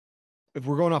 if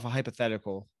we're going off a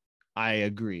hypothetical, I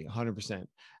agree 100%.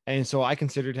 And so I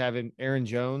considered having Aaron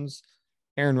Jones,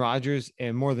 Aaron Rodgers,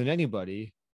 and more than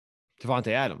anybody,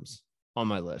 Devontae Adams on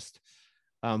my list.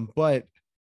 But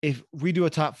if we do a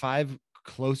top 5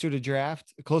 closer to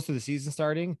the season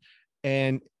starting,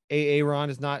 and Aaron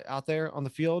is not out there on the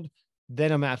field,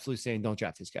 then I'm absolutely saying don't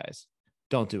draft these guys.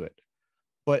 Don't do it.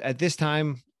 But at this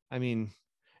time, I mean,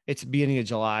 it's beginning of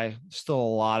July. Still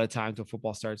a lot of time till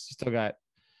football starts. You still got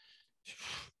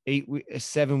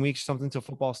 7 weeks something till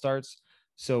football starts,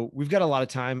 so we've got a lot of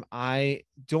time. I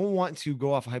don't want to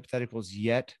go off of hypotheticals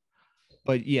yet,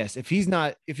 but yes, if he's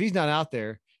not out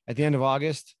there at the end of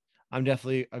August, I'm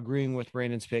definitely agreeing with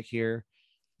Brandon's pick here.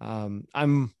 I'm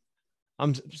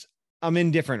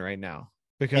indifferent right now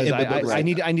because I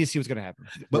need to see what's going to happen.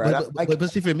 But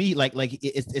see, for me, like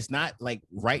it's not like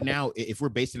right now, if we're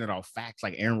basing it off facts,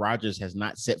 like Aaron Rodgers has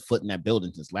not set foot in that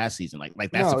building since last season. Like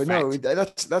that's a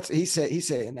fact. That's he's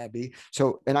saying that, B.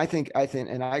 So, and I think,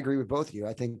 and I agree with both of you.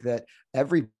 I think that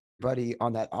everybody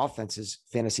on that offense's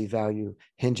fantasy value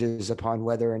hinges upon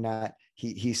whether or not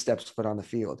he steps foot on the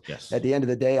field. Yes. At the end of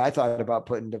the day, I thought about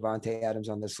putting Devontae Adams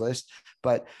on this list,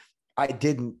 but I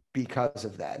didn't because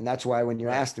of that. And that's why when you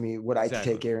asked me, would I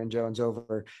take Aaron Jones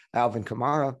over Alvin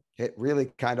Kamara, it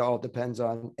really kind of all depends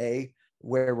on A,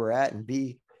 where we're at, and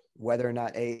B, whether or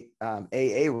not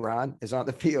Aaron is on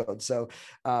the field. So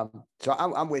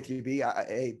I'm with you, B.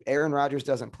 Aaron Rodgers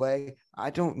doesn't play. I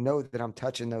don't know that I'm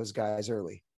touching those guys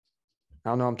early. I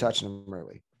don't know I'm touching them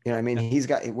early. You know what I mean? He's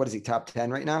got, what is he, top 10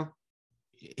 right now?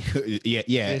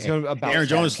 Yeah. He's going about Aaron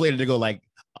Jones is slated to go like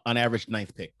on average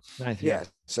 9th pick. Yeah.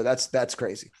 So that's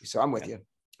crazy. So I'm with you.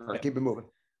 All right, keep it moving.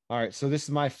 All right. So this is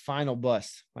my final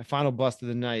bust. My final bust of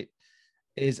the night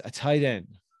is a tight end.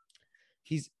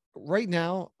 He's right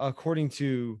now, according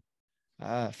to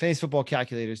fantasy football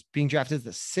calculators, being drafted as the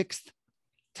 6th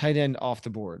tight end off the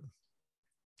board.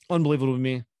 Unbelievable to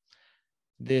me.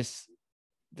 The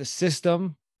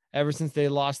system, ever since they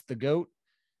lost the GOAT,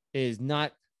 is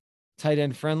not tight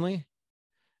end friendly.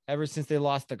 Ever since they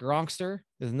lost the Gronkster,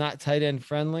 is not tight end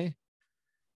friendly.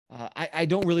 I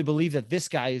don't really believe that this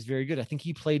guy is very good. I think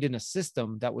he played in a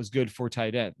system that was good for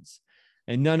tight ends,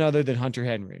 and none other than Hunter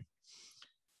Henry.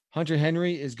 Hunter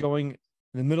Henry is going in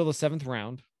the middle of the 7th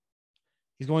round.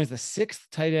 He's going as the 6th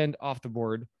tight end off the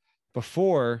board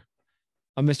before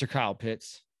a Mr. Kyle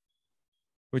Pitts,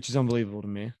 which is unbelievable to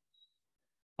me.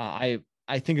 I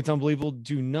think it's unbelievable.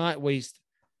 Do not waste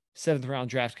 7th round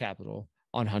draft capital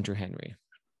on Hunter Henry.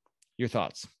 Your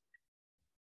thoughts?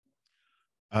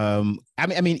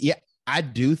 Yeah, I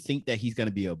do think that he's going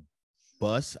to be a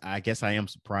bust. I guess I am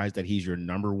surprised that he's your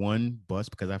number one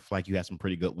bust because I feel like you had some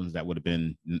pretty good ones that would have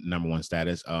been number one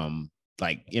status. Roughly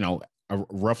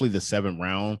the 7th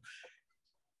round.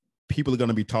 People are going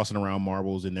to be tossing around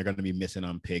marbles and they're going to be missing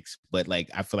on picks. But like,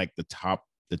 I feel like the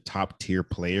top tier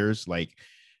players, like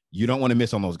you don't want to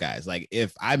miss on those guys. Like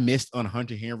if I missed on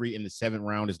Hunter Henry in the 7th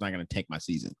round, it's not going to tank my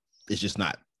season. It's just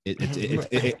not. It's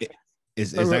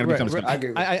not going to become. I agree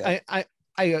with that.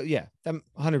 Yeah,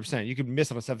 100%. You could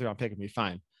miss on a 7th round pick and be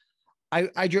fine.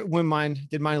 I did mine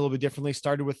a little bit differently.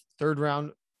 Started with 2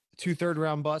 third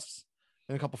round busts,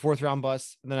 and a couple 4th round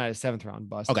busts, and then I had a 7th round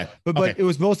bust. Okay. But it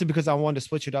was mostly because I wanted to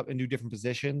switch it up and do different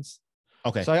positions.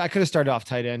 Okay. So I could have started off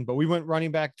tight end, but we went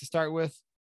running back to start with.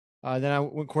 Then I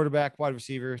went quarterback, wide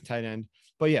receiver, tight end.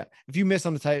 But yeah, if you miss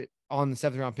on the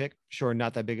 7th round pick, sure,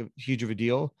 not that huge of a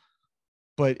deal.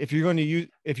 But if you want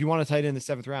to tight end in the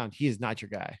 7th round, he is not your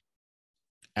guy.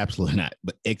 Absolutely not.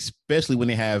 But especially when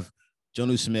they have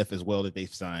Jonnu Smith as well that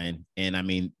they've signed, and I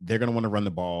mean they're going to want to run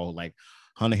the ball. Like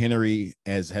Hunter Henry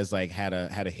has like had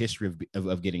a history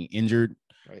of getting injured.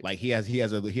 Right. Like he has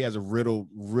a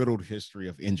riddled history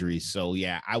of injuries. So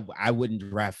yeah, I wouldn't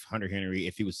draft Hunter Henry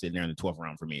if he was sitting there in the 12th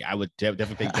round for me. I would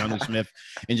definitely take Jonnu Smith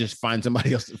and just find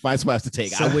somebody else to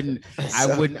take. I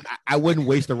wouldn't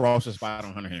waste the roster spot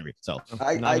on Hunter Henry. So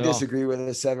I disagree with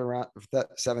the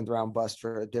 7th round bust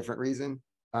for a different reason.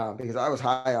 Because I was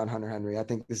high on Hunter Henry. I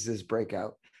think this is his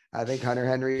breakout. I think Hunter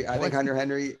Henry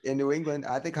in New England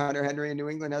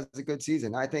has a good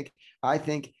season. I think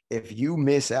if you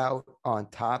miss out on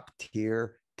top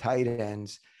tier tight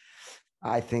ends,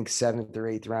 I think 7th or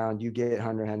 8th round, you get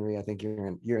Hunter Henry. I think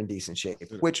you're in decent shape,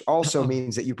 which also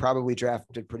means that you probably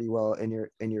drafted pretty well in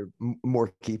your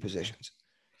more key positions.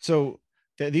 So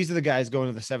these are the guys going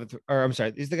to the 7th, or I'm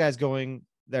sorry, these are the guys going,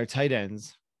 they're tight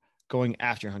ends going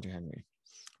after Hunter Henry.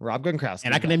 Rob Gronkowski.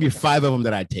 And I can name you 5 of them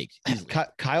that I'd take.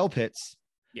 Kyle Pitts.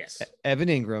 Yes. Evan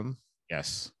Ingram.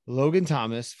 Yes. Logan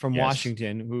Thomas from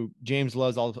Washington, who James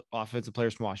loves all the offensive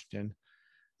players from Washington.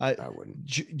 I wouldn't.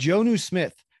 Jonnu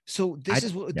Smith. So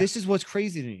this is what's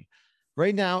crazy to me.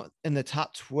 Right now, in the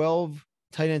top 12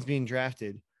 tight ends being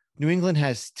drafted, New England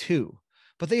has 2,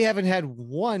 but they haven't had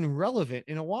one relevant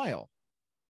in a while.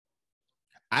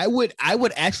 I would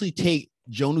actually take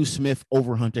Jonnu Smith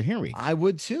over Hunter Henry. I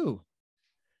would too.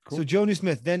 Cool. So Jonnu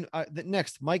Smith, then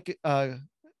next, Mike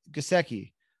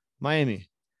Gesicki, Miami,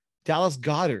 Dallas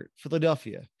Goedert,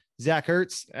 Philadelphia, Zach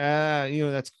Ertz,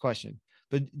 that's a question.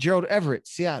 But Gerald Everett,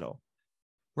 Seattle,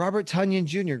 Robert Tonyan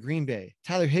Jr., Green Bay,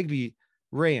 Tyler Higbee,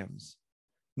 Rams,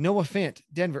 Noah Fant,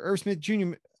 Denver, Irv Smith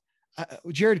Jr.,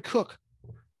 Jared Cook,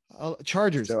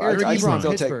 Chargers, so Eric Ebron,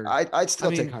 Pittsburgh. I'd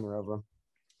still take Hunter over him.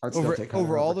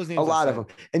 Over all those names. A lot of them.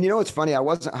 And you know what's funny? I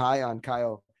wasn't high on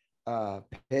Kyle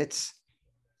Pitts.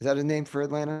 Is that his name for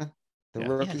Atlanta? The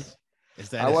rookie?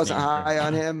 Yes. I wasn't high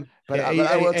on him, but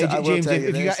I will James, tell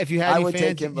you this. If you had I would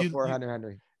take him before Hunter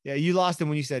Henry. Yeah, you lost him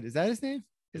when you said, "Is that his name?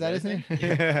 Is that his name?"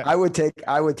 I would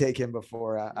take him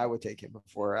before.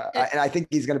 And I think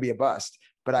he's going to be a bust.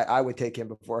 But I would take him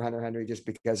before Hunter Henry just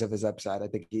because of his upside. I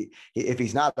think he if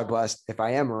he's not a bust, if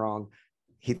I am wrong,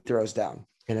 he throws down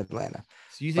in Atlanta.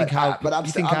 So you think Kyle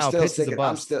Pitts is a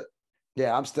bust?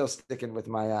 I'm still sticking with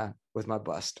my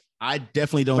bust. I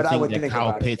definitely don't think that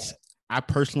Kyle Pitts. I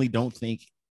personally don't think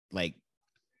like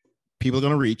people are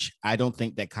going to reach. I don't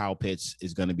think that Kyle Pitts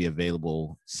is going to be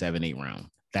available 7, 8 round.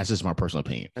 That's just my personal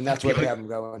opinion. And that's where they have him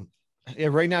going. Yeah,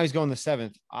 right now he's going the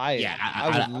 7th.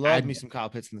 I would love me some Kyle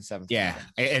Pitts in the 7th. Yeah,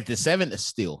 at the 7th is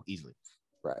still easily.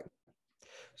 Right.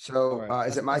 So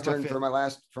is it my turn for my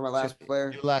last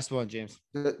player? Your last one, James.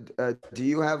 Do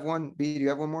you have one? B, do you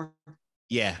have one more?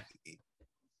 Yeah.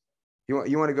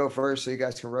 You want to go first so you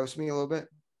guys can roast me a little bit?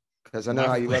 Because I know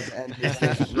how you love to end these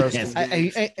things. Roasting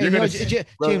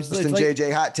James,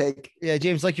 JJ hot take. Yeah,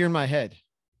 James, like you're in my head.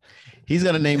 He's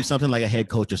gonna name something like a head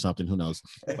coach or something. Who knows?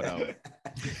 But,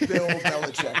 Bill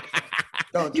Belichick.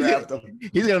 Don't draft him.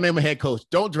 He's gonna name a head coach.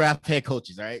 Don't draft head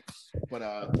coaches, all right? But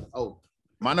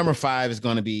my number 5 is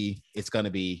gonna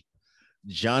be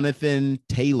Jonathan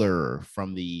Taylor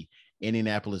from the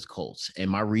Indianapolis Colts.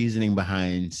 And my reasoning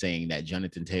behind saying that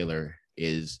Jonathan Taylor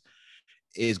is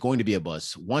going to be a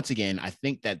bust. Once again, I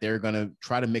think that they're going to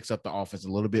try to mix up the offense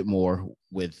a little bit more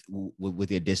with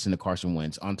the addition of Carson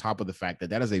Wentz, on top of the fact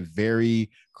that is a very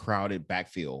crowded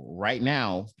backfield. Right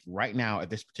now,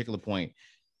 at this particular point,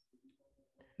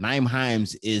 Nyheim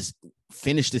Hines is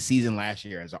finished the season last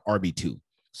year as an RB2.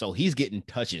 So he's getting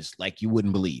touches like you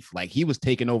wouldn't believe. Like he was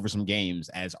taking over some games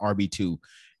as RB2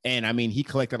 And I mean, he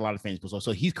collected a lot of fantasy points,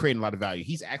 so he's creating a lot of value.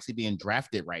 He's actually being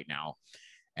drafted right now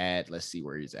at, let's see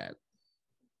where he's at.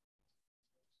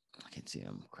 I can't see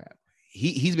him. Crap.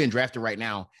 He's been drafted right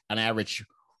now on average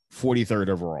 43rd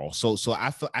overall. So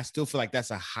I still feel like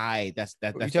that's a high. That's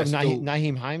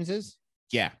Nyheim Hines is?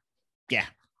 Yeah.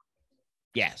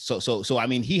 So I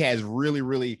mean, he has really,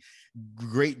 really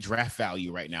great draft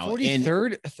value right now.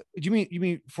 43rd? You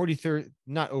mean 43rd,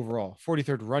 not overall,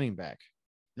 43rd running back?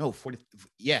 No, 40.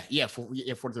 Yeah,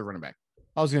 43rd running back.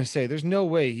 I was gonna say, there's no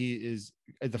way he is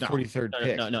at the 43rd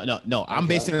pick. No. I'm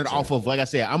basing it off of, like I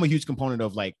said, I'm a huge component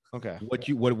of like, okay,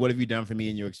 what have you done for me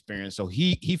in your experience? So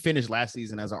he finished last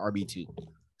season as an RB2.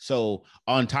 So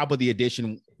on top of the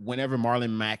addition, whenever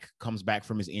Marlon Mack comes back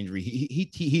from his injury,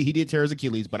 he did tear his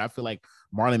Achilles, but I feel like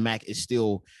Marlon Mack is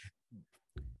still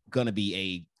gonna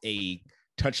be a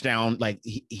touchdown, like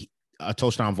a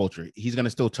touchdown vulture. He's going to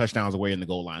still touchdowns away in the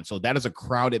goal line. So that is a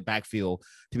crowded backfield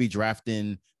to be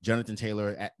drafting Jonathan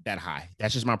Taylor at that high.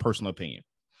 That's just my personal opinion.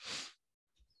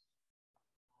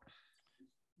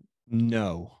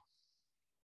 No.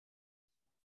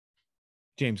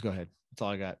 James, go ahead. That's all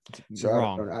I got. So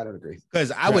wrong. I don't agree.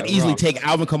 Because I would easily take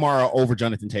Alvin Kamara over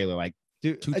Jonathan Taylor. Like,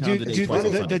 it's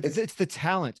the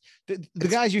talent. The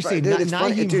guys you're saying, Nyheim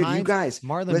Hines, you guys,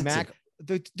 Marlon Mack,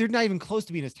 they're not even close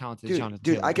to being as talented as Jonathan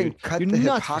Taylor. I can cut the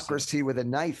hypocrisy with a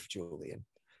knife, Julian.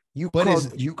 You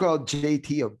called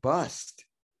JT a bust.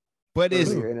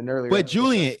 Julian.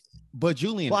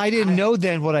 Well, I didn't know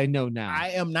then what I know now. I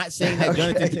am not saying that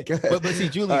Jonathan. But see,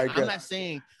 Julian,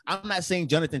 right, I'm not saying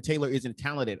Jonathan Taylor isn't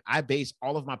talented. I base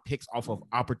all of my picks off of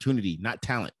opportunity, not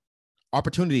talent.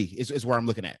 Opportunity is where I'm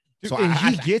looking at. So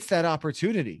he gets that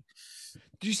opportunity.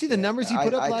 Did you see the numbers he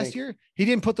put up last year? He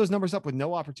didn't put those numbers up with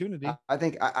no opportunity. I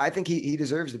think he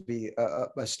deserves to be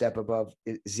a step above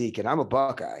Zeke. And I'm a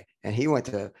Buckeye, and he went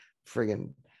to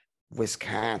friggin'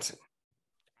 Wisconsin.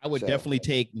 I would definitely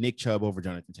take Nick Chubb over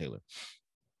Jonathan Taylor.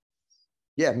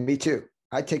 Yeah, me too.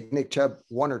 I'd take Nick Chubb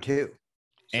 1 or 2.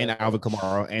 And Alvin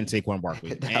Kamara and Saquon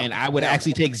Barkley. And I would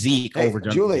actually take Zeke over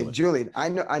Jonathan Taylor. Julian,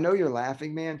 I know you're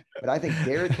laughing, man, but I think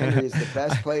Derrick Henry is the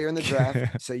best player in the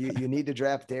draft. So you need to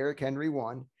draft Derrick Henry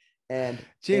 1. And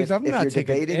James, I'm not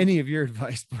taking any of your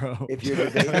advice, bro. If you're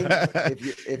debating,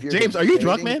 if you're James, are you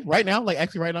drunk, man? Right now, like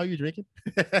actually, right now, you're drinking.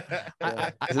 This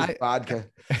is vodka.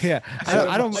 Yeah,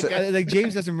 I don't like.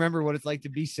 James doesn't remember what it's like to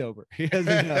be sober. He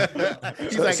doesn't know.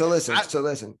 So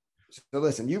listen.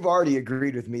 You've already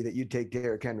agreed with me that you'd take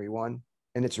Derrick Henry 1,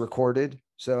 and it's recorded.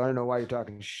 So I don't know why you're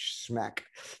talking smack.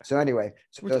 So anyway,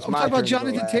 I'm talking about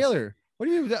Jonathan Taylor. What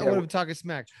do you mean? What I'm talking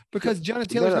smack? Because Jonathan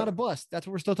Taylor's not a bust. That's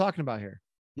what we're still talking about here.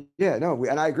 Yeah, no,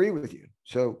 and I agree with you.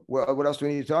 So what else do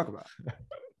we need to talk about?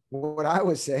 What I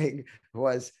was saying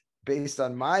was based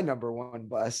on my number 1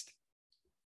 bust.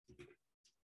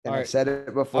 And I've said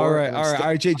it before. All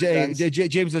right. James,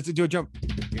 let's do a jump.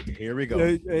 Here we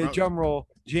go. Drum roll.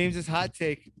 James's hot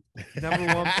take.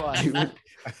 Number 1 bust.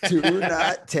 do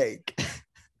not take.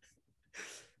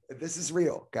 This is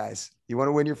real, guys. You want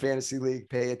to win your fantasy league?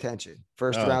 Pay attention.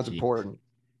 First round's important.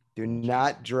 Do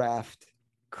not draft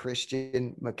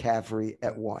Christian McCaffrey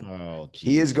at 1.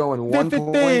 He is going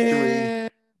 1.3.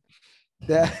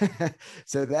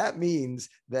 So that means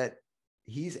that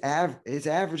his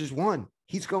average is 1.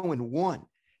 He's going 1.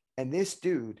 And this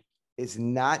dude is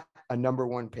not a number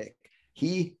 1 pick.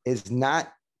 He is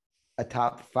not a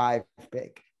top 5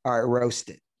 pick. All right,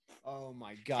 roasted. Oh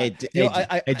my God. Hey,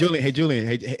 Julian.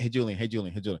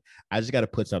 I just got to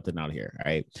put something out here. All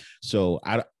right. So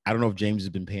I don't know if James has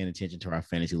been paying attention to our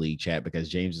fantasy league chat because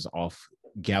James is off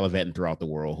gallivanting throughout the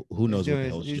world. Who knows what the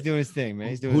hell he's doing his thing,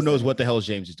 man. Who knows what the hell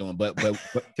James is doing? But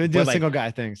doing single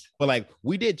guy things. But like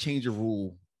we did change a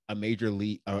rule, a major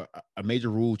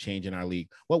rule change in our league.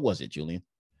 What was it, Julian?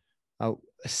 A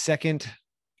second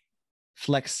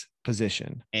flex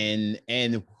position. And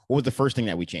what was the first thing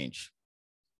that we changed?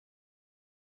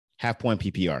 Half point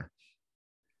PPR.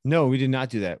 No, we did not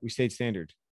do that. We stayed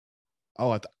standard.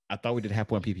 Oh, I thought we did half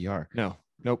point PPR. No,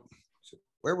 nope.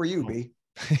 Where were you, B?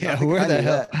 Yeah, where the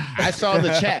hell? I saw in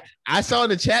the chat. I saw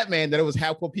in the chat, man, that it was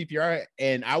half point PPR,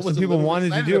 and I was people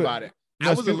wanted to do about it.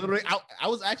 I was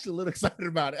actually a little excited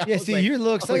about it. Yeah, see, you're a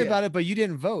little excited about it, but you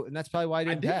didn't vote, and that's probably why I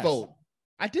didn't pass.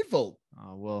 I did vote.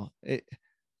 Oh well, it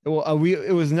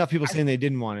was enough people saying they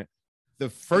didn't want it. The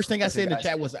first thing I said in the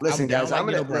chat was, "Listen, guys, I'm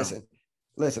gonna listen.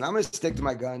 Listen, I'm going to stick to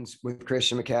my guns with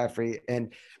Christian McCaffrey,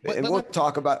 and we'll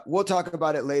talk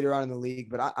about it later on in the league.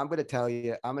 But I'm going to tell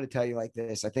you like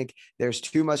this. I think there's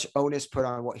too much onus put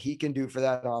on what he can do for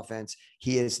that offense.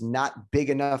 He is not big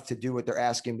enough to do what they're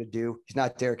asking him to do. He's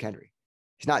not Derrick Henry.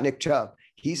 He's not Nick Chubb.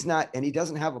 He's not, and he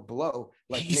doesn't have a blow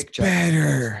like Nick Chubb.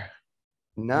 Better.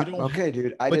 No, okay,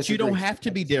 dude. But you don't have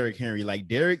to be Derrick Henry. Like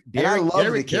Derrick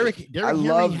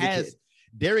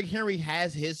Henry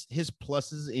has his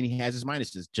pluses and he has his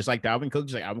minuses, just like Dalvin Cook,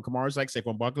 just like Alvin Kamara, just like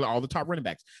Saquon Barkley, all the top running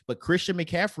backs. But Christian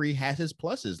McCaffrey has his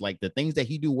pluses, like the things that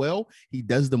he do well, he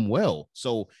does them well.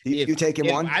 So do you take him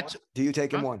one? Do you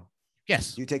take him one?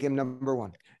 Yes. You take him number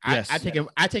one. Yes. I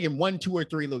take him 1, 2, or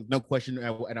 3. Look, no question,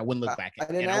 and I wouldn't look back. I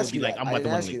didn't ask you that. I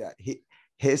didn't ask you that.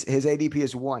 His ADP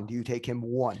is 1. Do you take him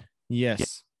 1?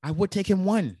 Yes. I would take him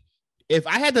 1. If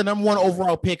I had the number 1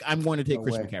 overall pick, I'm going to take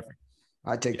Christian McCaffrey.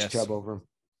 I'd take Chubb over him.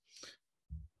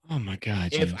 Oh my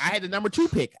God. If I had the number 2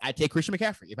 pick, I'd take Christian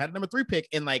McCaffrey. If I had the number 3 pick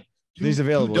and like two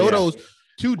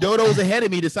dodos ahead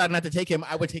of me decided not to take him,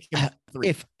 I would take him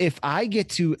 3. If I get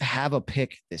to have a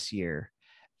pick this year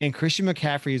and Christian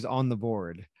McCaffrey is on the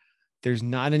board, there's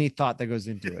not any thought that goes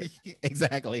into it.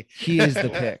 Exactly. He is the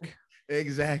pick.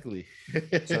 Exactly.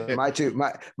 So my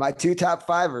two top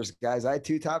 5ers, guys. I had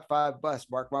 2 top 5 busts.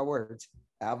 Mark my words.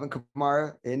 Alvin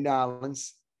Kamara in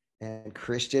Nolans and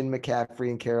Christian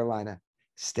McCaffrey in Carolina.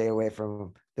 Stay away from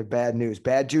them. They're bad news.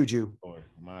 Bad juju.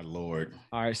 My Lord.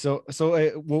 All right. So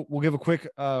we'll give a quick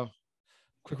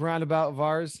roundabout of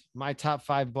ours. My top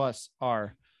 5 busts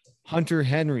are Hunter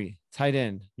Henry, tight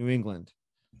end, New England.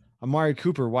 Amari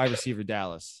Cooper, wide receiver,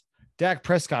 Dallas. Dak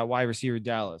Prescott, wide receiver,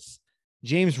 Dallas.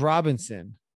 James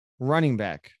Robinson, running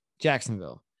back,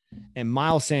 Jacksonville. And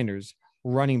Miles Sanders,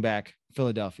 running back,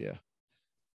 Philadelphia.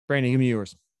 Brandon, give me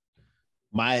yours.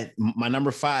 My number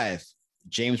 5,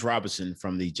 James Robinson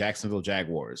from the Jacksonville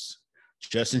Jaguars.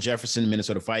 Justin Jefferson,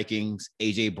 Minnesota Vikings.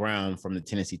 A.J. Brown from the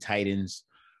Tennessee Titans.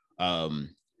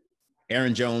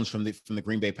 Aaron Jones from the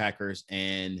Green Bay Packers.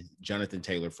 And Jonathan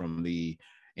Taylor from the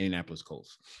Indianapolis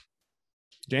Colts.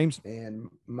 James? And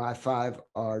my 5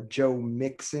 are Joe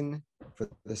Mixon for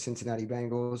the Cincinnati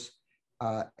Bengals.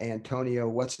 Antonio,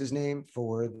 what's his name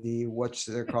for the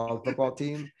football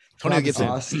team? Antonio Gibson.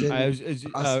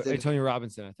 Antonio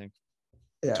Robinson, I think.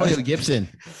 Yeah. Antonio Gibson.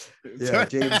 Yeah,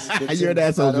 James Gibson. You're an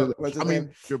asshole. What's his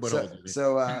name?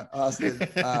 Austin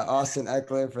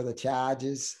Eckler for the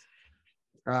Chargers.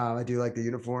 I do like the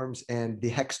uniforms and the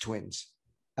Hex twins,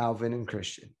 Alvin and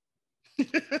Christian.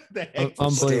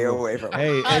 Stay away from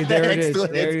Hey, there it is.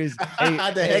 There it is. Hey,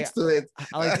 the Hex twins.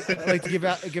 I like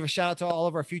to give a shout out to all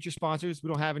of our future sponsors. We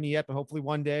don't have any yet, but hopefully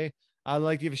one day. I'd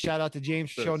like to give a shout out to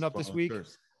James for showing up this week.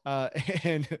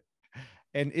 And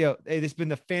hey, this has been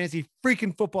the Fantasy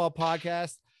Freaking Football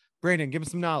Podcast. Brandon, give us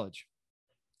some knowledge.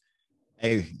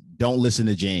 Hey, don't listen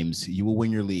to James. You will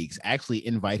win your leagues. Actually,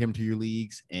 invite him to your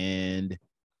leagues and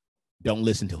don't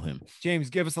listen to him.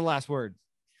 James, give us the last word.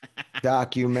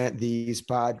 Document these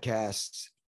podcasts.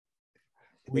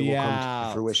 They will come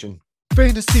to fruition.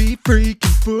 Fantasy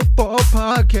Freaking Football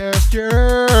Podcast,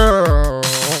 yeah.